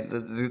 And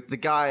the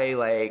guy,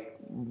 like,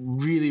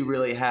 really,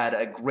 really had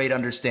a great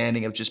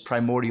understanding of just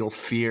primordial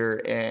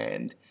fear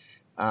and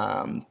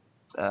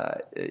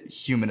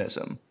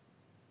humanism.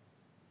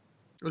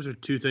 Those are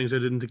two things I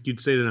didn't think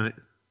you'd say tonight.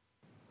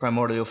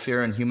 Primordial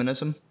fear and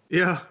humanism?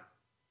 Yeah.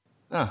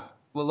 Oh,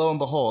 well, lo and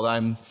behold,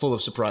 I'm full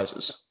of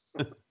surprises.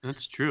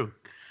 That's true.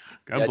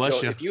 God bless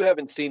Joe, you. if you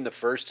haven't seen the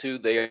first two,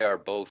 they are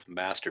both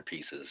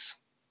masterpieces.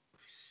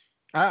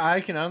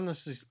 I can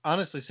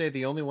honestly say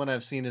the only one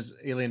I've seen is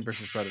Alien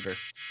versus Predator.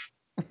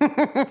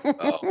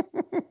 Oh.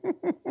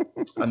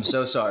 I'm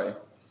so sorry.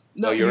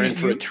 No, you're in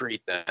for a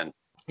treat then.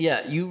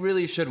 Yeah, you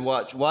really should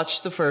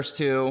watch the first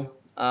two.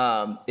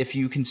 If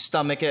you can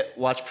stomach it,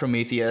 watch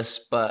Prometheus,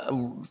 but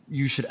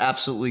you should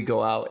absolutely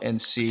go out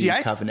and see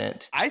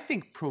Covenant. I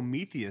think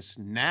Prometheus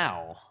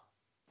now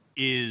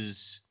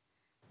is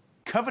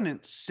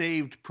Covenant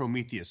saved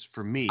Prometheus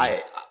for me.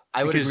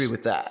 I would agree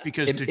with that.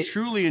 Because to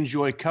truly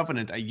enjoy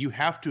Covenant, you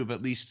have to have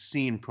at least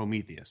seen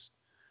Prometheus.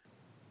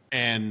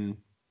 And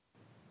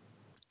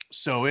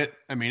so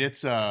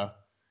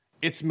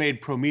it's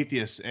made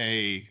Prometheus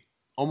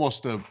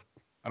almost a,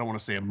 I don't want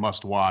to say a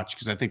must watch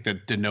because I think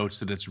that denotes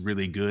that it's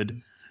really good.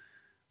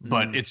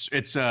 But it's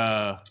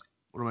a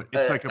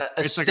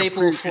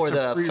staple for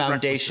the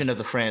foundation of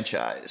the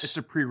franchise. It's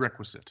a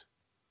prerequisite.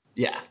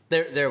 Yeah,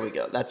 there we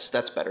go. That's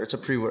better. It's a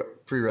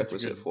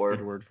prerequisite for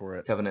good word for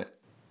it. Covenant.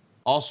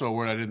 Also, a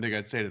word I didn't think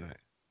I'd say tonight.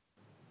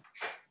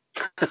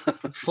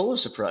 Full of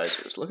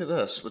surprises. Look at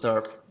this with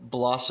our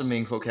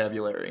blossoming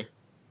vocabulary.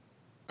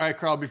 All right,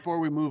 Carl. Before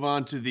we move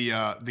on to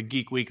the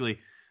Geek Weekly,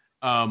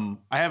 I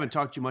haven't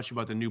talked too much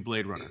about the new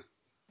Blade Runner.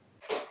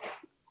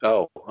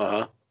 Oh,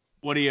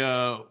 What do you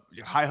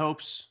high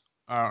hopes?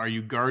 Are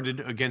you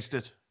guarded against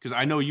it? Because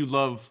I know you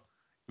love.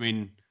 I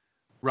mean,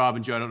 Rob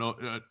and Joe. I don't know.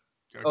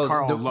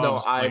 Carl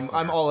loves. No,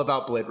 I'm all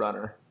about Blade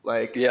Runner.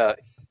 Like, yeah,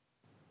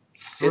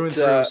 through and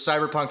through,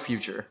 cyberpunk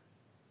future.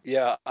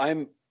 Yeah,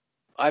 I'm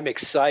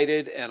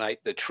excited, and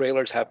the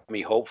trailers have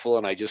me hopeful,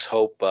 and I just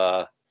hope.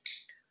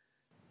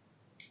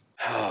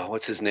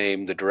 What's his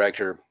name? The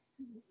director,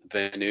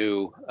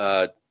 Vanu.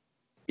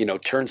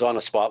 Turns on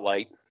a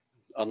spotlight,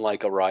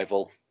 unlike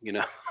Arrival.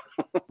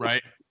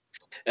 Right.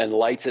 And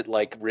lights it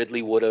like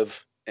Ridley would have,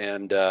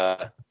 and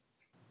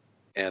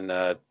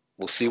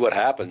we'll see what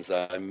happens.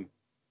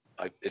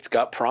 It's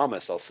got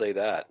promise. I'll say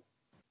that.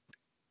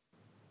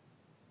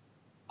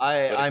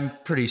 I'm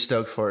pretty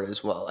stoked for it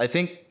as well. I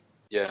think.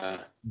 Yeah.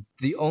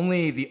 The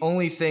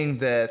only thing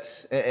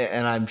that,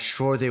 and I'm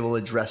sure they will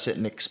address it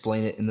and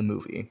explain it in the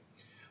movie,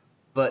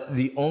 but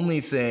the only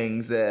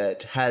thing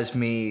that has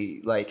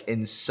me like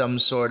in some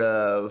sort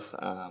of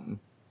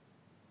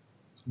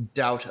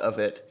doubt of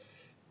it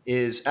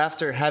is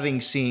after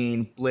having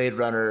seen Blade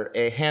Runner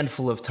a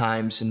handful of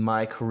times in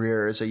my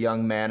career as a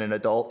young man and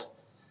adult,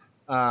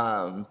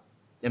 and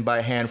by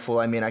a handful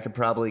I mean I could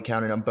probably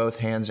count it on both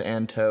hands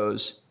and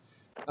toes.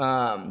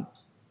 I'm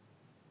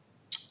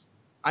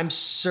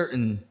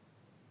certain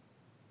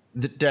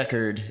that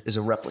Deckard is a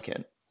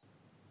replicant.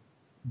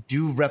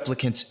 Do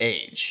replicants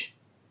age?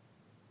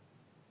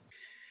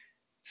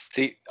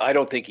 See, I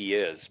don't think he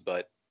is,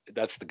 but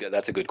that's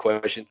a good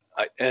question.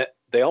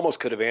 They almost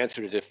could have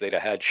answered it if they'd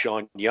have had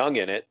Sean Young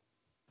in it.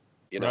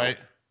 Right.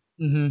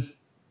 Mm-hmm.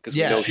 Because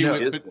we know she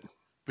is.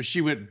 But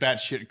she went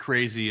batshit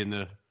crazy in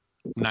the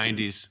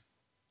 90s.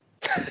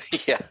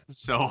 Yeah.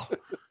 So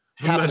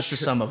happens to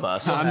some of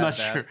us.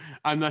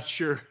 I'm not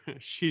sure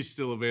she's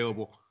still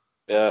available.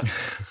 Yeah.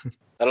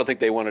 I don't think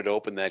they wanted to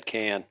open that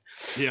can.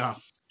 Yeah.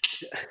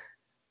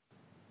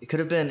 It could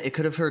have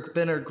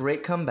been her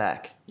great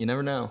comeback. You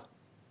never know.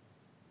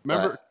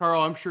 Remember,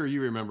 Carl, I'm sure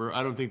you remember.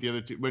 I don't think the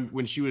other two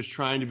when she was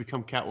trying to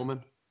become Catwoman.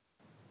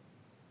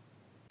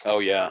 Oh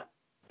yeah.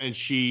 And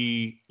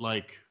she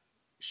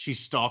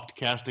stalked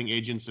casting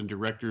agents and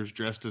directors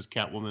dressed as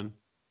Catwoman,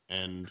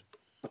 and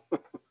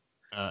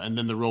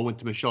then the role went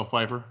to Michelle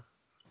Pfeiffer.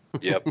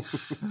 Yep.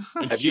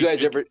 Have you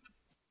guys ever?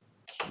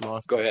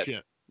 Go ahead.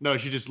 Shit. No,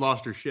 she just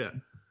lost her shit.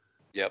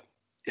 Yep.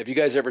 Have you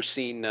guys ever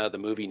seen the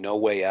movie No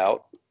Way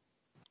Out?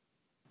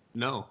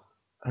 No.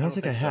 I don't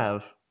think I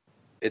have.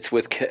 It's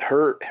with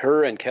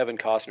her and Kevin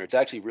Costner. It's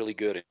actually really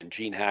good, and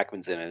Gene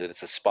Hackman's in it.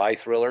 It's a spy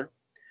thriller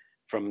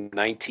from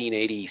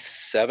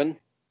 1987.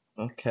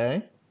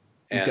 Okay.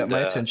 You got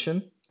my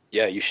attention.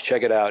 Yeah, you should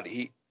check it out.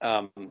 He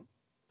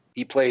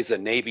plays a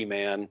Navy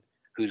man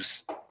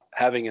who's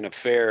having an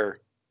affair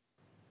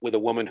with a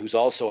woman who's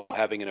also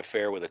having an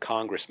affair with a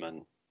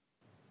congressman,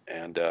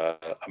 and a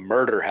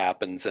murder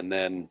happens, and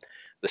then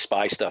the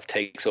spy stuff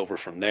takes over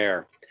from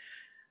there.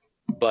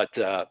 But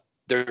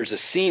there's a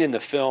scene in the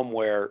film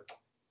where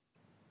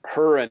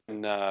her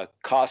and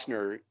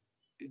Costner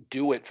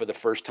do it for the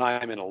first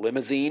time in a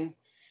limousine,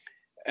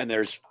 and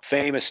there's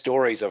famous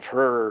stories of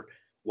her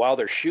while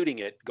they're shooting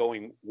it,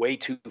 going way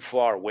too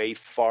far, way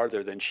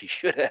farther than she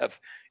should have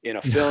in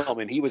a film.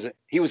 And he was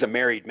a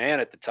married man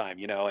at the time,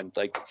 you know, and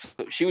like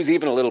she was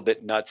even a little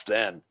bit nuts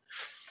then.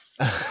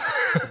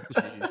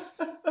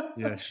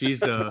 Yeah,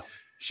 she's a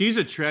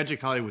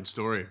tragic Hollywood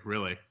story,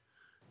 really.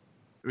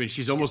 I mean,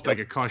 she's almost like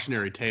a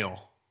cautionary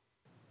tale.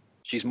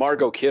 She's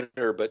Margot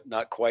Kidder, but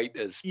not quite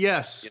as,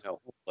 yes, you know,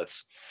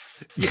 hopeless.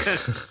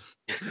 Yes,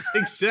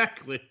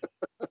 exactly.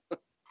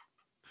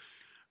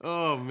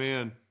 Oh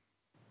man,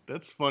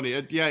 that's funny.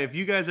 Yeah, if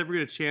you guys ever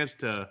get a chance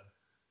to,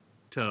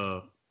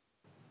 I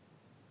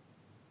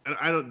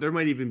don't. There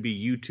might even be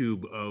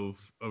YouTube of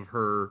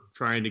her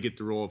trying to get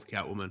the role of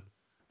Catwoman.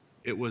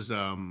 It was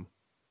I'm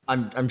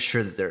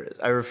sure that there is.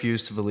 I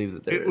refuse to believe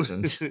that there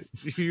isn't.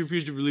 You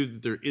refuse to believe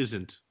that there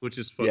isn't, which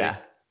is funny. Yeah.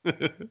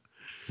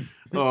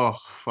 Oh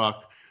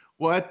fuck.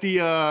 Well, at the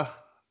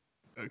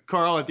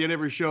Carl, at the end of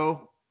every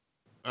show,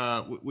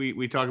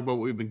 we talk about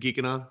what we've been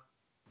geeking on.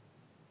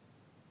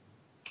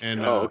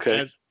 And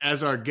okay.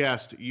 As our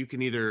guest, you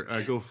can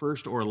either go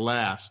first or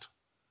last.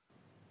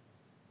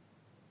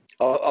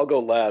 I'll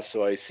go last,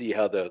 so I see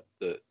how the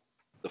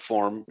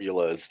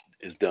formula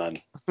is done.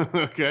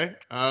 Okay.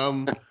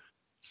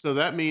 So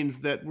that means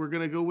that we're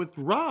gonna go with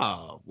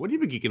Rob. What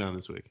have you been geeking on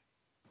this week?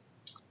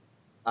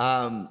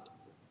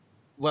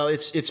 Well,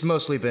 it's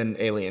mostly been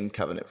Alien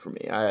Covenant for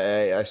me.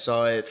 I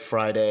saw it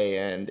Friday,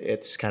 and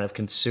it's kind of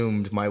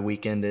consumed my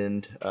weekend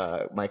and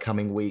my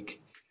coming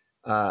week.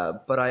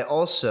 But I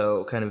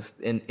also kind of,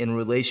 in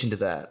relation to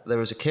that, there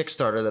was a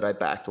Kickstarter that I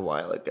backed a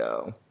while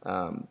ago,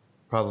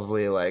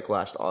 probably like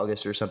last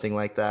August or something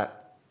like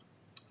that.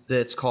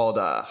 That's called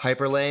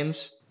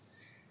Hyperlanes,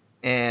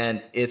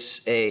 and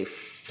it's a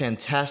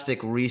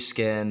fantastic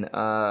reskin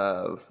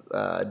of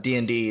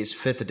D&D's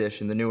 5th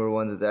edition, the newer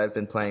one that I've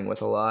been playing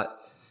with a lot,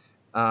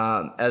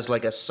 as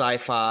like a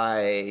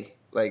sci-fi,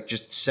 like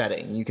just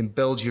setting. You can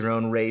build your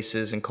own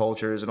races and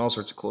cultures and all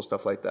sorts of cool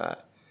stuff like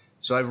that.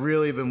 So I've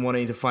really been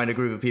wanting to find a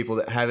group of people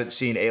that haven't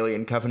seen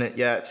Alien Covenant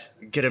yet,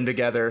 get them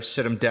together,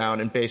 sit them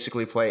down, and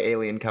basically play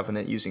Alien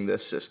Covenant using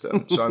this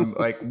system. So I'm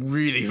like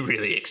really,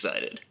 really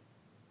excited.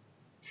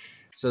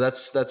 So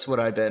that's what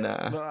I've been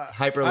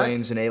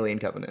Hyperlanes and Alien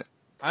Covenant.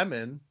 I'm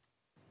in.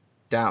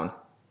 Down.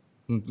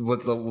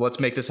 Let's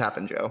make this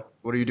happen, Joe.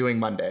 What are you doing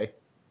Monday?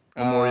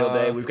 Memorial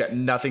Day. We've got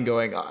nothing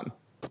going on.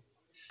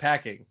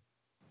 Packing.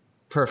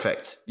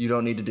 Perfect. You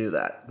don't need to do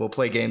that. We'll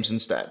play games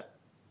instead.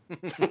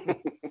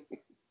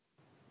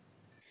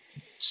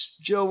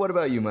 Joe, what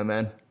about you, my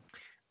man?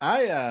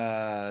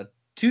 I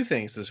two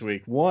things this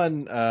week.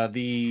 One,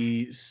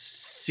 the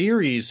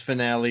series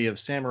finale of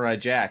Samurai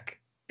Jack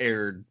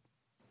aired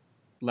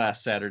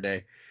last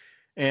Saturday,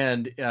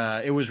 and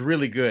it was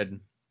really good.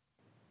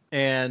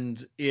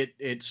 And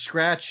it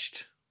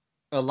scratched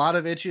a lot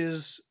of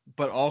itches,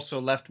 but also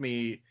left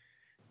me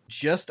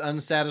just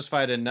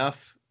unsatisfied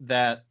enough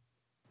that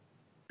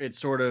it's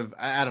sort of,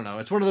 I don't know.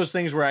 It's one of those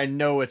things where I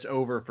know it's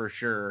over for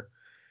sure,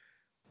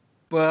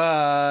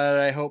 but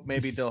I hope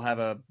maybe they'll have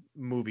a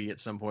movie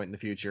at some point in the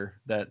future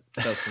that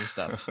does some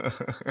stuff.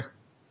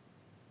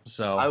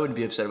 So I wouldn't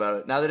be upset about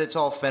it. Now that it's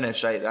all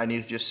finished, I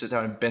need to just sit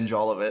down and binge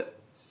all of it.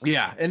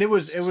 Yeah, and it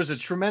was a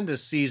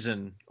tremendous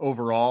season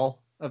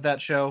overall of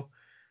that show.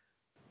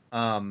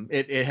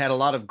 It had a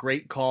lot of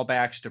great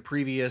callbacks to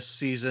previous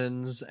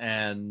seasons,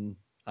 and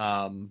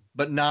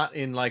but not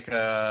in like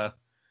an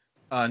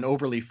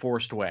overly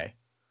forced way.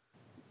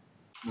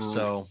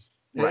 So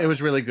it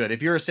was really good.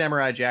 If you're a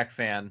Samurai Jack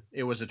fan,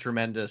 it was a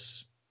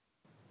tremendous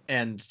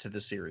end to the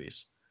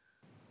series.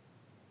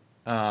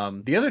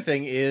 The other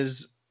thing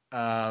is,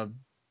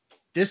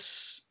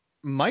 this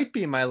might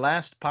be my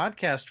last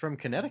podcast from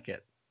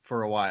Connecticut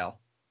for a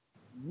while.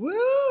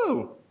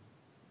 Woo!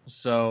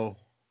 So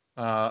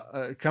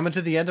coming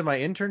to the end of my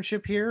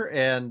internship here,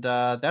 and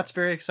that's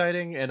very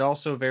exciting, and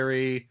also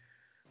very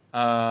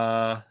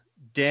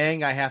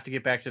dang, I have to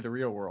get back to the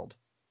real world.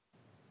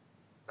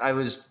 I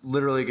was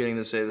literally getting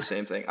to say the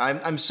same thing.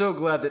 I'm so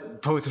glad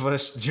that both of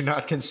us do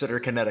not consider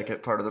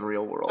Connecticut part of the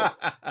real world.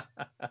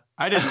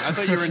 I didn't. I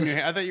thought you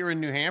were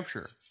in New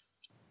Hampshire.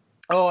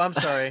 Oh, I'm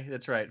sorry.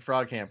 That's right.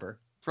 Froghamper.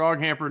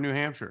 Froghamper, New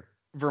Hampshire.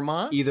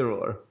 Vermont? Either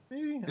or.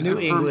 Maybe? New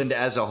England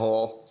as a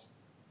whole.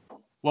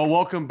 Well,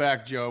 welcome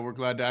back, Joe. We're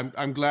glad.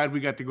 I'm glad we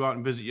got to go out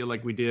and visit you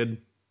like we did.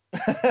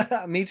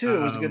 Me too. It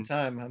was a good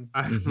time.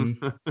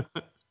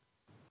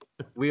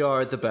 We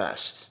are the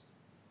best.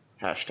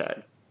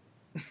 Hashtag.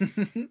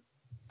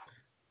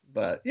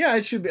 But yeah,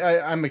 it should be.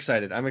 I'm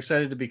excited. I'm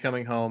excited to be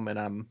coming home,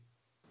 and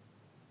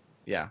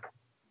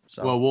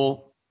So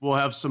well, we'll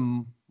have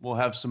some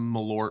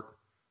Malort.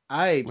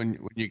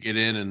 When you get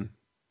in, and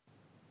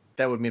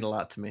that would mean a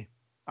lot to me.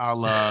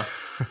 I'll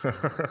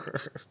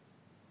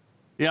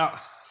yeah,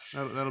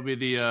 that'll be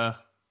the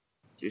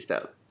just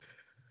that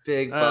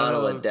big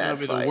bottle of dad that'll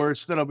be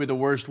fight. That'll be the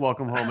worst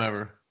welcome home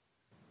ever.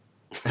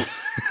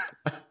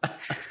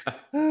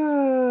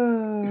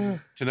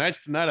 Tonight's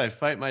the night I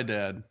fight my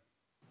dad.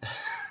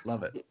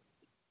 Love it.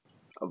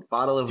 A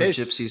bottle of a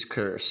gypsy's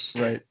curse.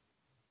 Right.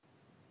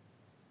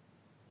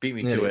 Beat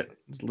me to it.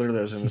 That's literally what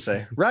I was going to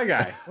say. Right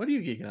guy, what are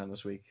you geeking on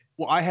this week?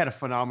 Well, I had a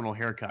phenomenal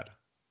haircut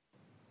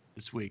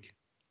this week.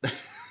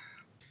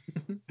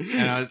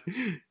 And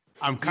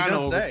I'm kind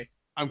of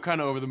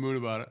over the moon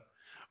about it.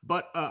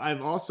 But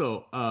I've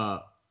also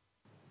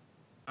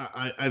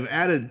I've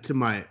added to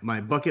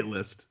my bucket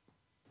list.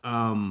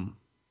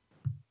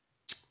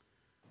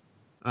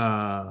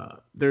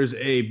 There's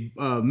a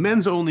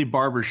men's only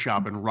barber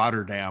shop in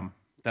Rotterdam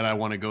that I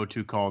want to go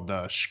to called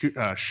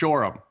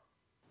Shoreham.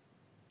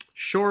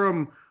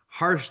 Shoreham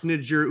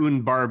Harsniger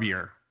und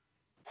Barbier.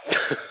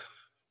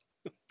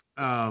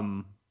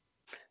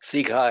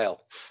 Seek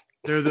Heil.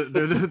 They're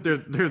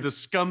the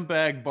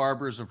scumbag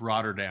barbers of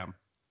Rotterdam.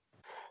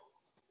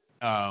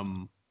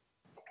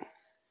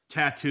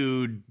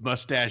 Tattooed,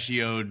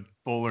 mustachioed,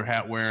 bowler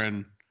hat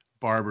wearing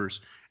barbers,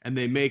 and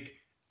they make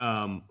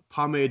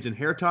pomades and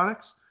hair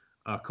tonics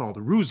called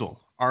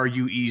Ruzel,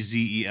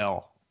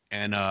 Ruezel,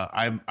 and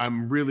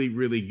I'm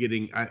really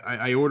getting.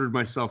 I ordered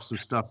myself some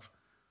stuff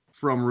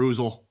from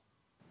Ruzel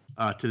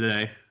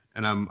today,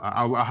 and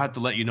I'll have to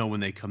let you know when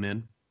they come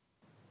in.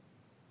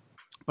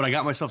 But I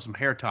got myself some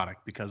hair tonic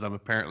because I'm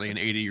apparently an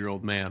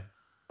 80-year-old man.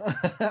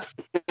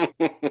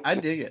 I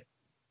dig it.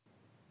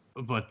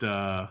 But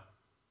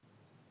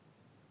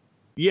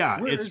yeah,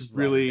 it's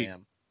really.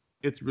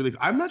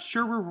 I'm not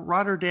sure where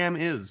Rotterdam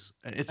is.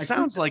 It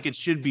sounds like it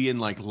should be in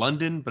like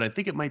London, but I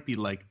think it might be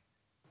like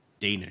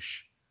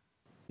Danish.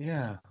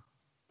 Yeah, I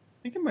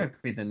think it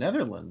might be the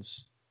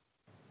Netherlands.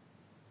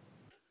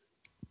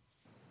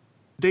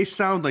 They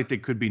sound like they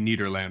could be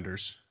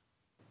Nederlanders,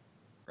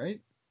 right?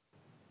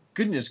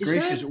 Goodness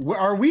gracious,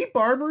 are we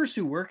barbers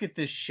who work at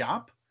this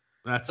shop?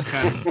 That's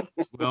kind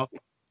of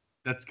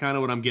that's kind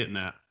of what I'm getting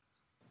at.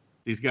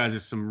 These guys are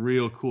some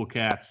real cool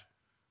cats,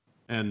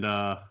 and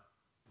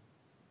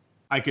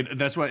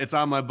that's why it's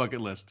on my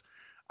bucket list.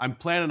 I'm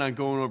planning on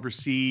going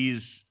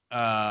overseas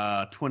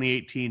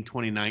 2018,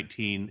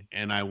 2019,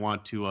 and I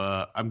want to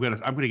I'm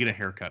gonna get a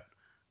haircut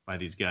by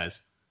these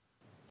guys.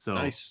 So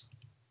nice.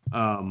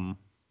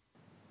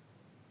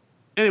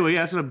 Anyway, yeah,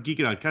 that's what I'm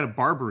geeking on. Kind of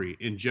Barbary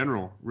in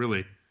general,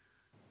 really.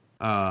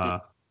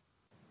 Kind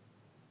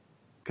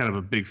of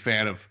a big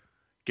fan of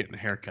getting a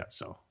haircut.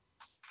 So,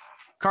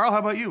 Carl, how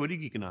about you? What are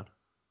you geeking on?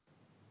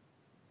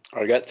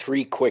 I got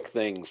three quick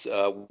things.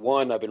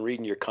 One, I've been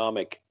reading your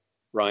comic,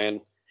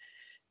 Ryan,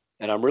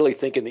 and I'm really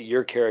thinking that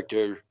your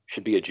character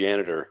should be a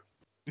janitor.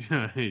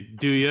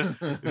 Do you?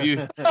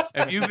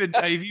 Have you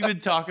been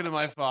talking to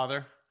my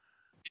father?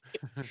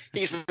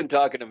 He's been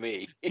talking to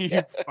me.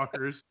 You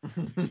fuckers.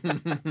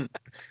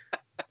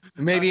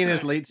 Maybe in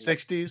his late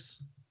 60s.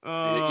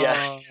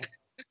 Yeah.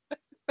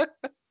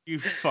 You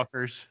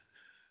fuckers.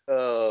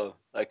 Oh,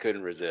 I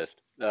couldn't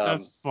resist.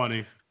 That's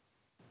funny.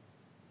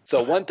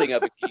 So one thing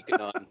I've been geeking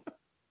on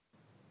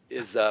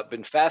is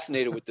been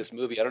fascinated with this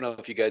movie. I don't know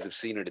if you guys have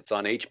seen it. It's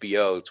on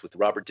HBO. It's with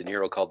Robert De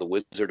Niro called The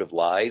Wizard of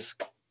Lies.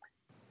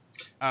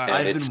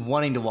 I've been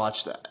wanting to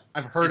watch that.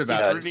 I've heard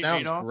about it. It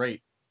sounds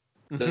great.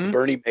 The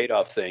Bernie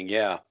Madoff thing,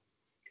 yeah.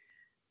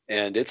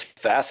 And it's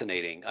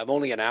fascinating. I'm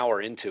only an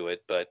hour into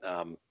it, but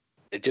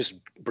it just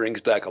brings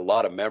back a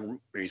lot of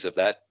memories of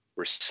that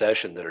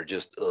recession that are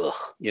just,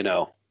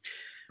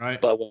 Right.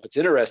 But what's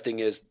interesting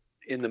is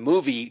in the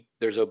movie,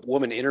 there's a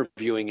woman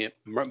interviewing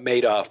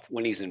Madoff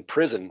when he's in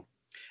prison,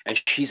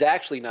 and she's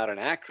actually not an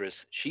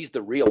actress. She's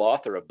the real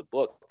author of the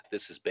book that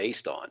this is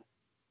based on.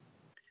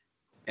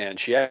 And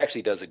she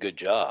actually does a good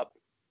job.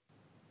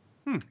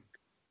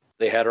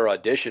 They had her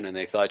audition, and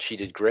they thought she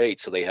did great,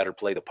 so they had her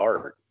play the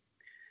part.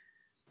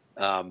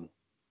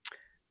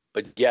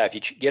 But yeah, if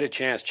you get a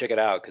chance, check it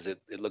out because it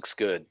looks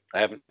good. I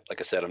haven't, like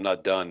I said, I'm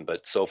not done,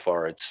 but so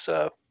far it's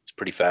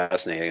pretty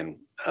fascinating.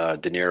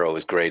 De Niro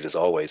is great as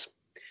always.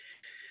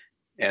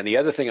 And the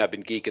other thing I've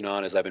been geeking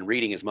on is I've been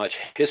reading as much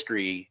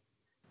history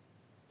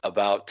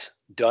about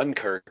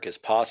Dunkirk as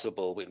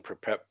possible in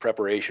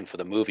preparation for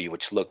the movie,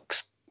 which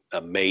looks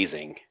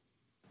amazing.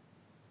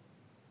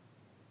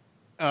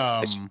 You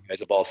guys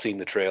have all seen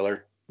the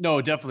trailer?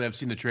 No, definitely. I've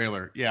seen the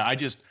trailer. Yeah,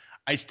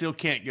 I still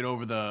can't get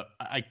over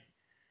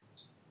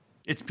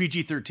it's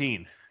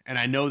PG-13, and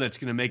I know that's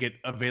going to make it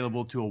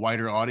available to a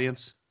wider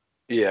audience.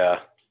 Yeah.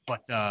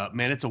 But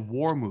man, it's a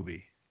war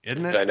movie,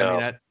 isn't it? I know.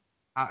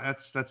 I mean,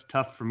 that's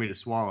tough for me to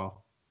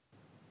swallow.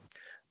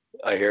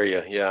 I hear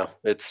you. Yeah,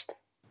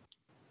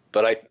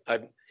 but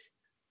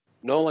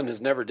Nolan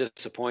has never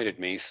disappointed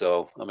me,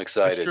 so I'm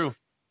excited.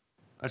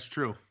 That's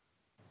true.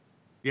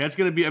 Yeah, it's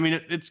gonna be. I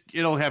mean,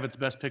 it'll have its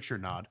Best Picture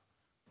nod.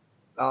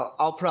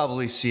 I'll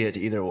probably see it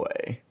either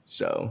way.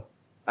 So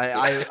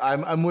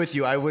I'm with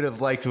you. I would have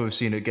liked to have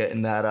seen it get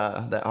in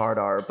that hard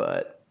R,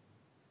 but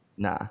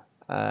nah.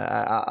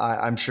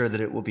 I'm sure that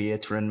it will be a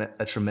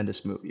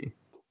tremendous movie.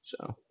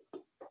 So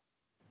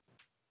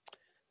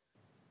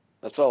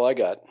that's all I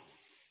got.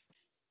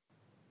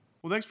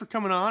 Well, thanks for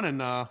coming on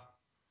and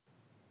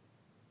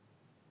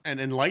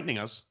enlightening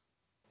us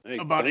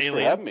about thanks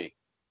Alien. For having me.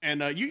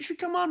 And you should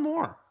come on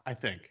more, I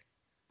think.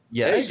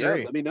 Yes. Hey,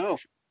 yeah, let me know.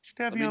 Should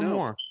have you on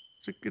more.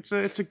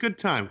 It's a good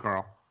time,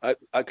 Carl.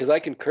 Because I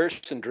can curse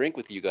and drink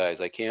with you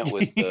guys. I can't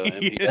with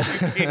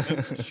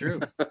MP3. It's true.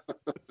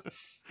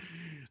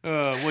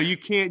 Well, you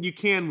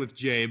can with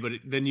Jay, but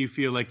then you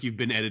feel like you've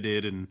been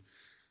edited and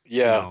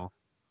Yeah. You know.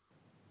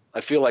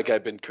 I feel like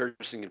I've been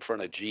cursing in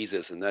front of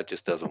Jesus, and that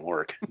just doesn't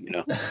work.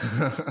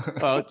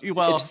 Well,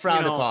 it's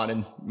frowned upon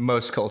in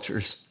most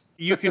cultures.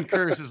 You can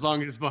curse as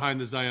long as it's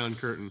behind the Zion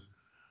curtain.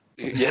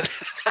 Yeah.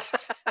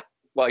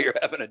 While you're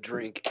having a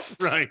drink.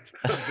 Right.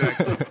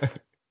 Exactly.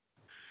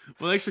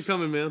 Well, thanks for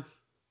coming, man.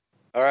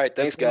 All right.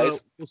 Thanks, guys.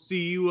 We'll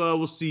see you.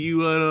 We'll see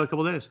you in a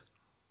couple days.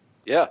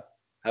 Yeah.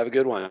 Have a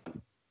good one.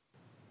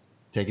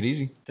 Take it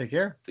easy. Take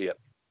care. See ya.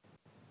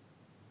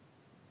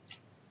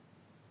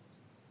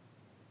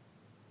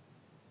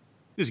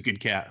 This is a good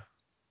cat.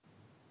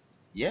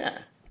 Yeah.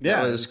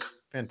 Yeah. That was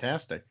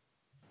fantastic.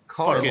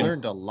 Carl. I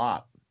learned a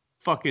lot.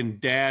 Fucking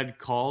dad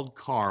called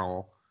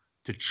Carl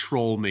to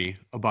troll me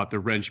about the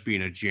wrench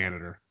being a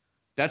janitor.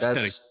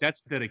 That's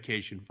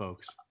dedication,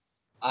 folks.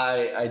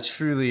 I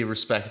truly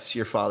respect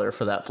your father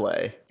for that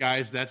play.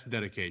 Guys, that's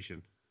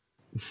dedication.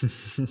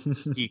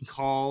 He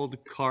called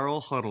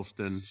Carl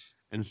Huddleston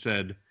and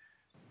said,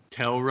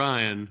 "Tell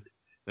Ryan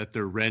that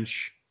the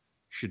wrench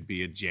should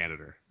be a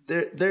janitor."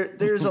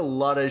 There's a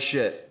lot of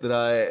shit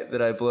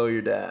that I blow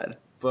your dad,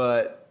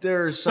 but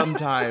there are some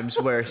times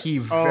where he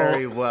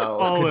very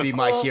well could be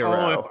my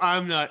hero. If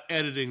I'm not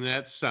editing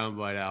that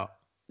soundbite out.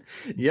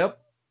 Yep.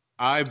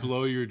 I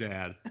blow your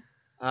dad.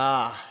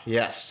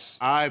 Yes.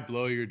 I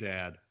blow your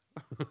dad.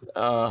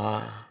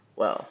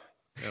 Well.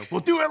 Yeah,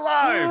 we'll do it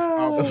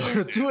live.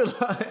 We'll do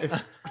it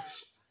live.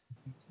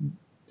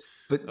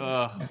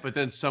 But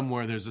then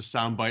somewhere there's a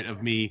soundbite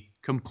of me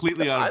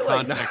completely out of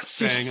context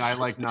saying I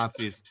like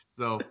Nazis.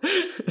 So,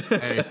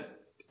 hey.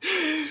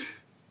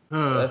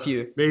 If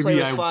you play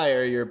with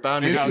fire, you're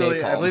bound to get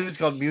napalm. I believe it's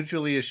called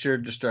mutually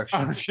assured destruction.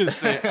 I was going to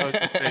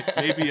say,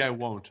 maybe I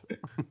won't.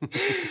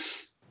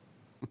 If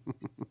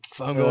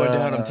I'm going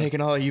down, I'm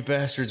taking all of you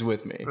bastards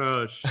with me.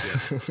 Oh, shit.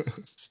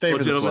 Stay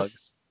for the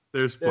plugs.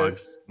 There's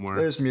plugs somewhere.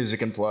 There's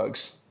music and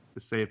plugs.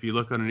 To say if you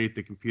look underneath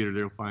the computer,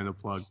 they'll find a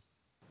plug.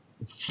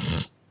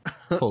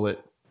 Pull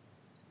it.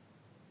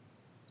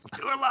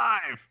 Do it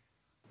live.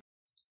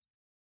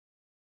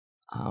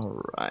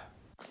 All right.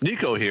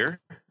 Nico here.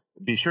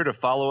 Be sure to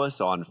follow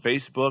us on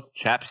Facebook,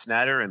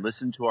 Chapsnatter, and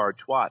listen to our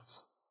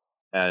twats,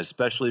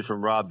 especially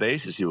from Rob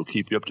Bass, as he will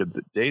keep you up to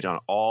date on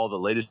all the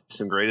latest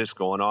and greatest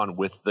going on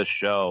with the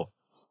show.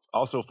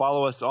 Also,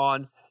 follow us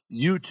on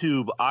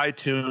YouTube,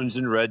 iTunes,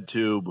 and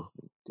RedTube.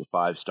 To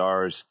 5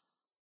 stars.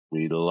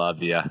 We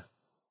love you.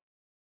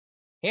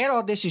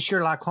 Hello, this is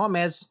Sherlock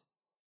Holmes.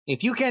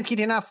 If you can't get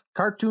enough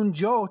Cartoon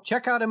Joe,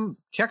 check him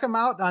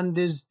out on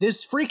this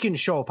Freakin'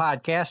 Show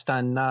podcast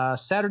on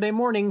Saturday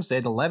mornings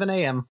at 11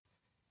 a.m.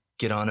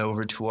 Get on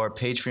over to our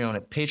Patreon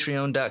at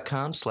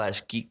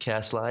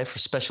patreon.com/geekcastlive for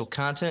special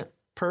content,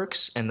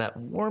 perks, and that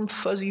warm,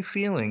 fuzzy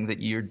feeling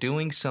that you're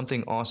doing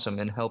something awesome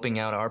and helping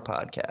out our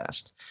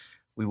podcast.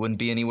 We wouldn't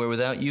be anywhere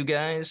without you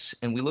guys,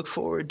 and we look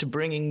forward to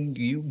bringing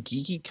you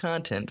geeky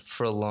content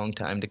for a long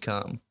time to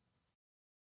come.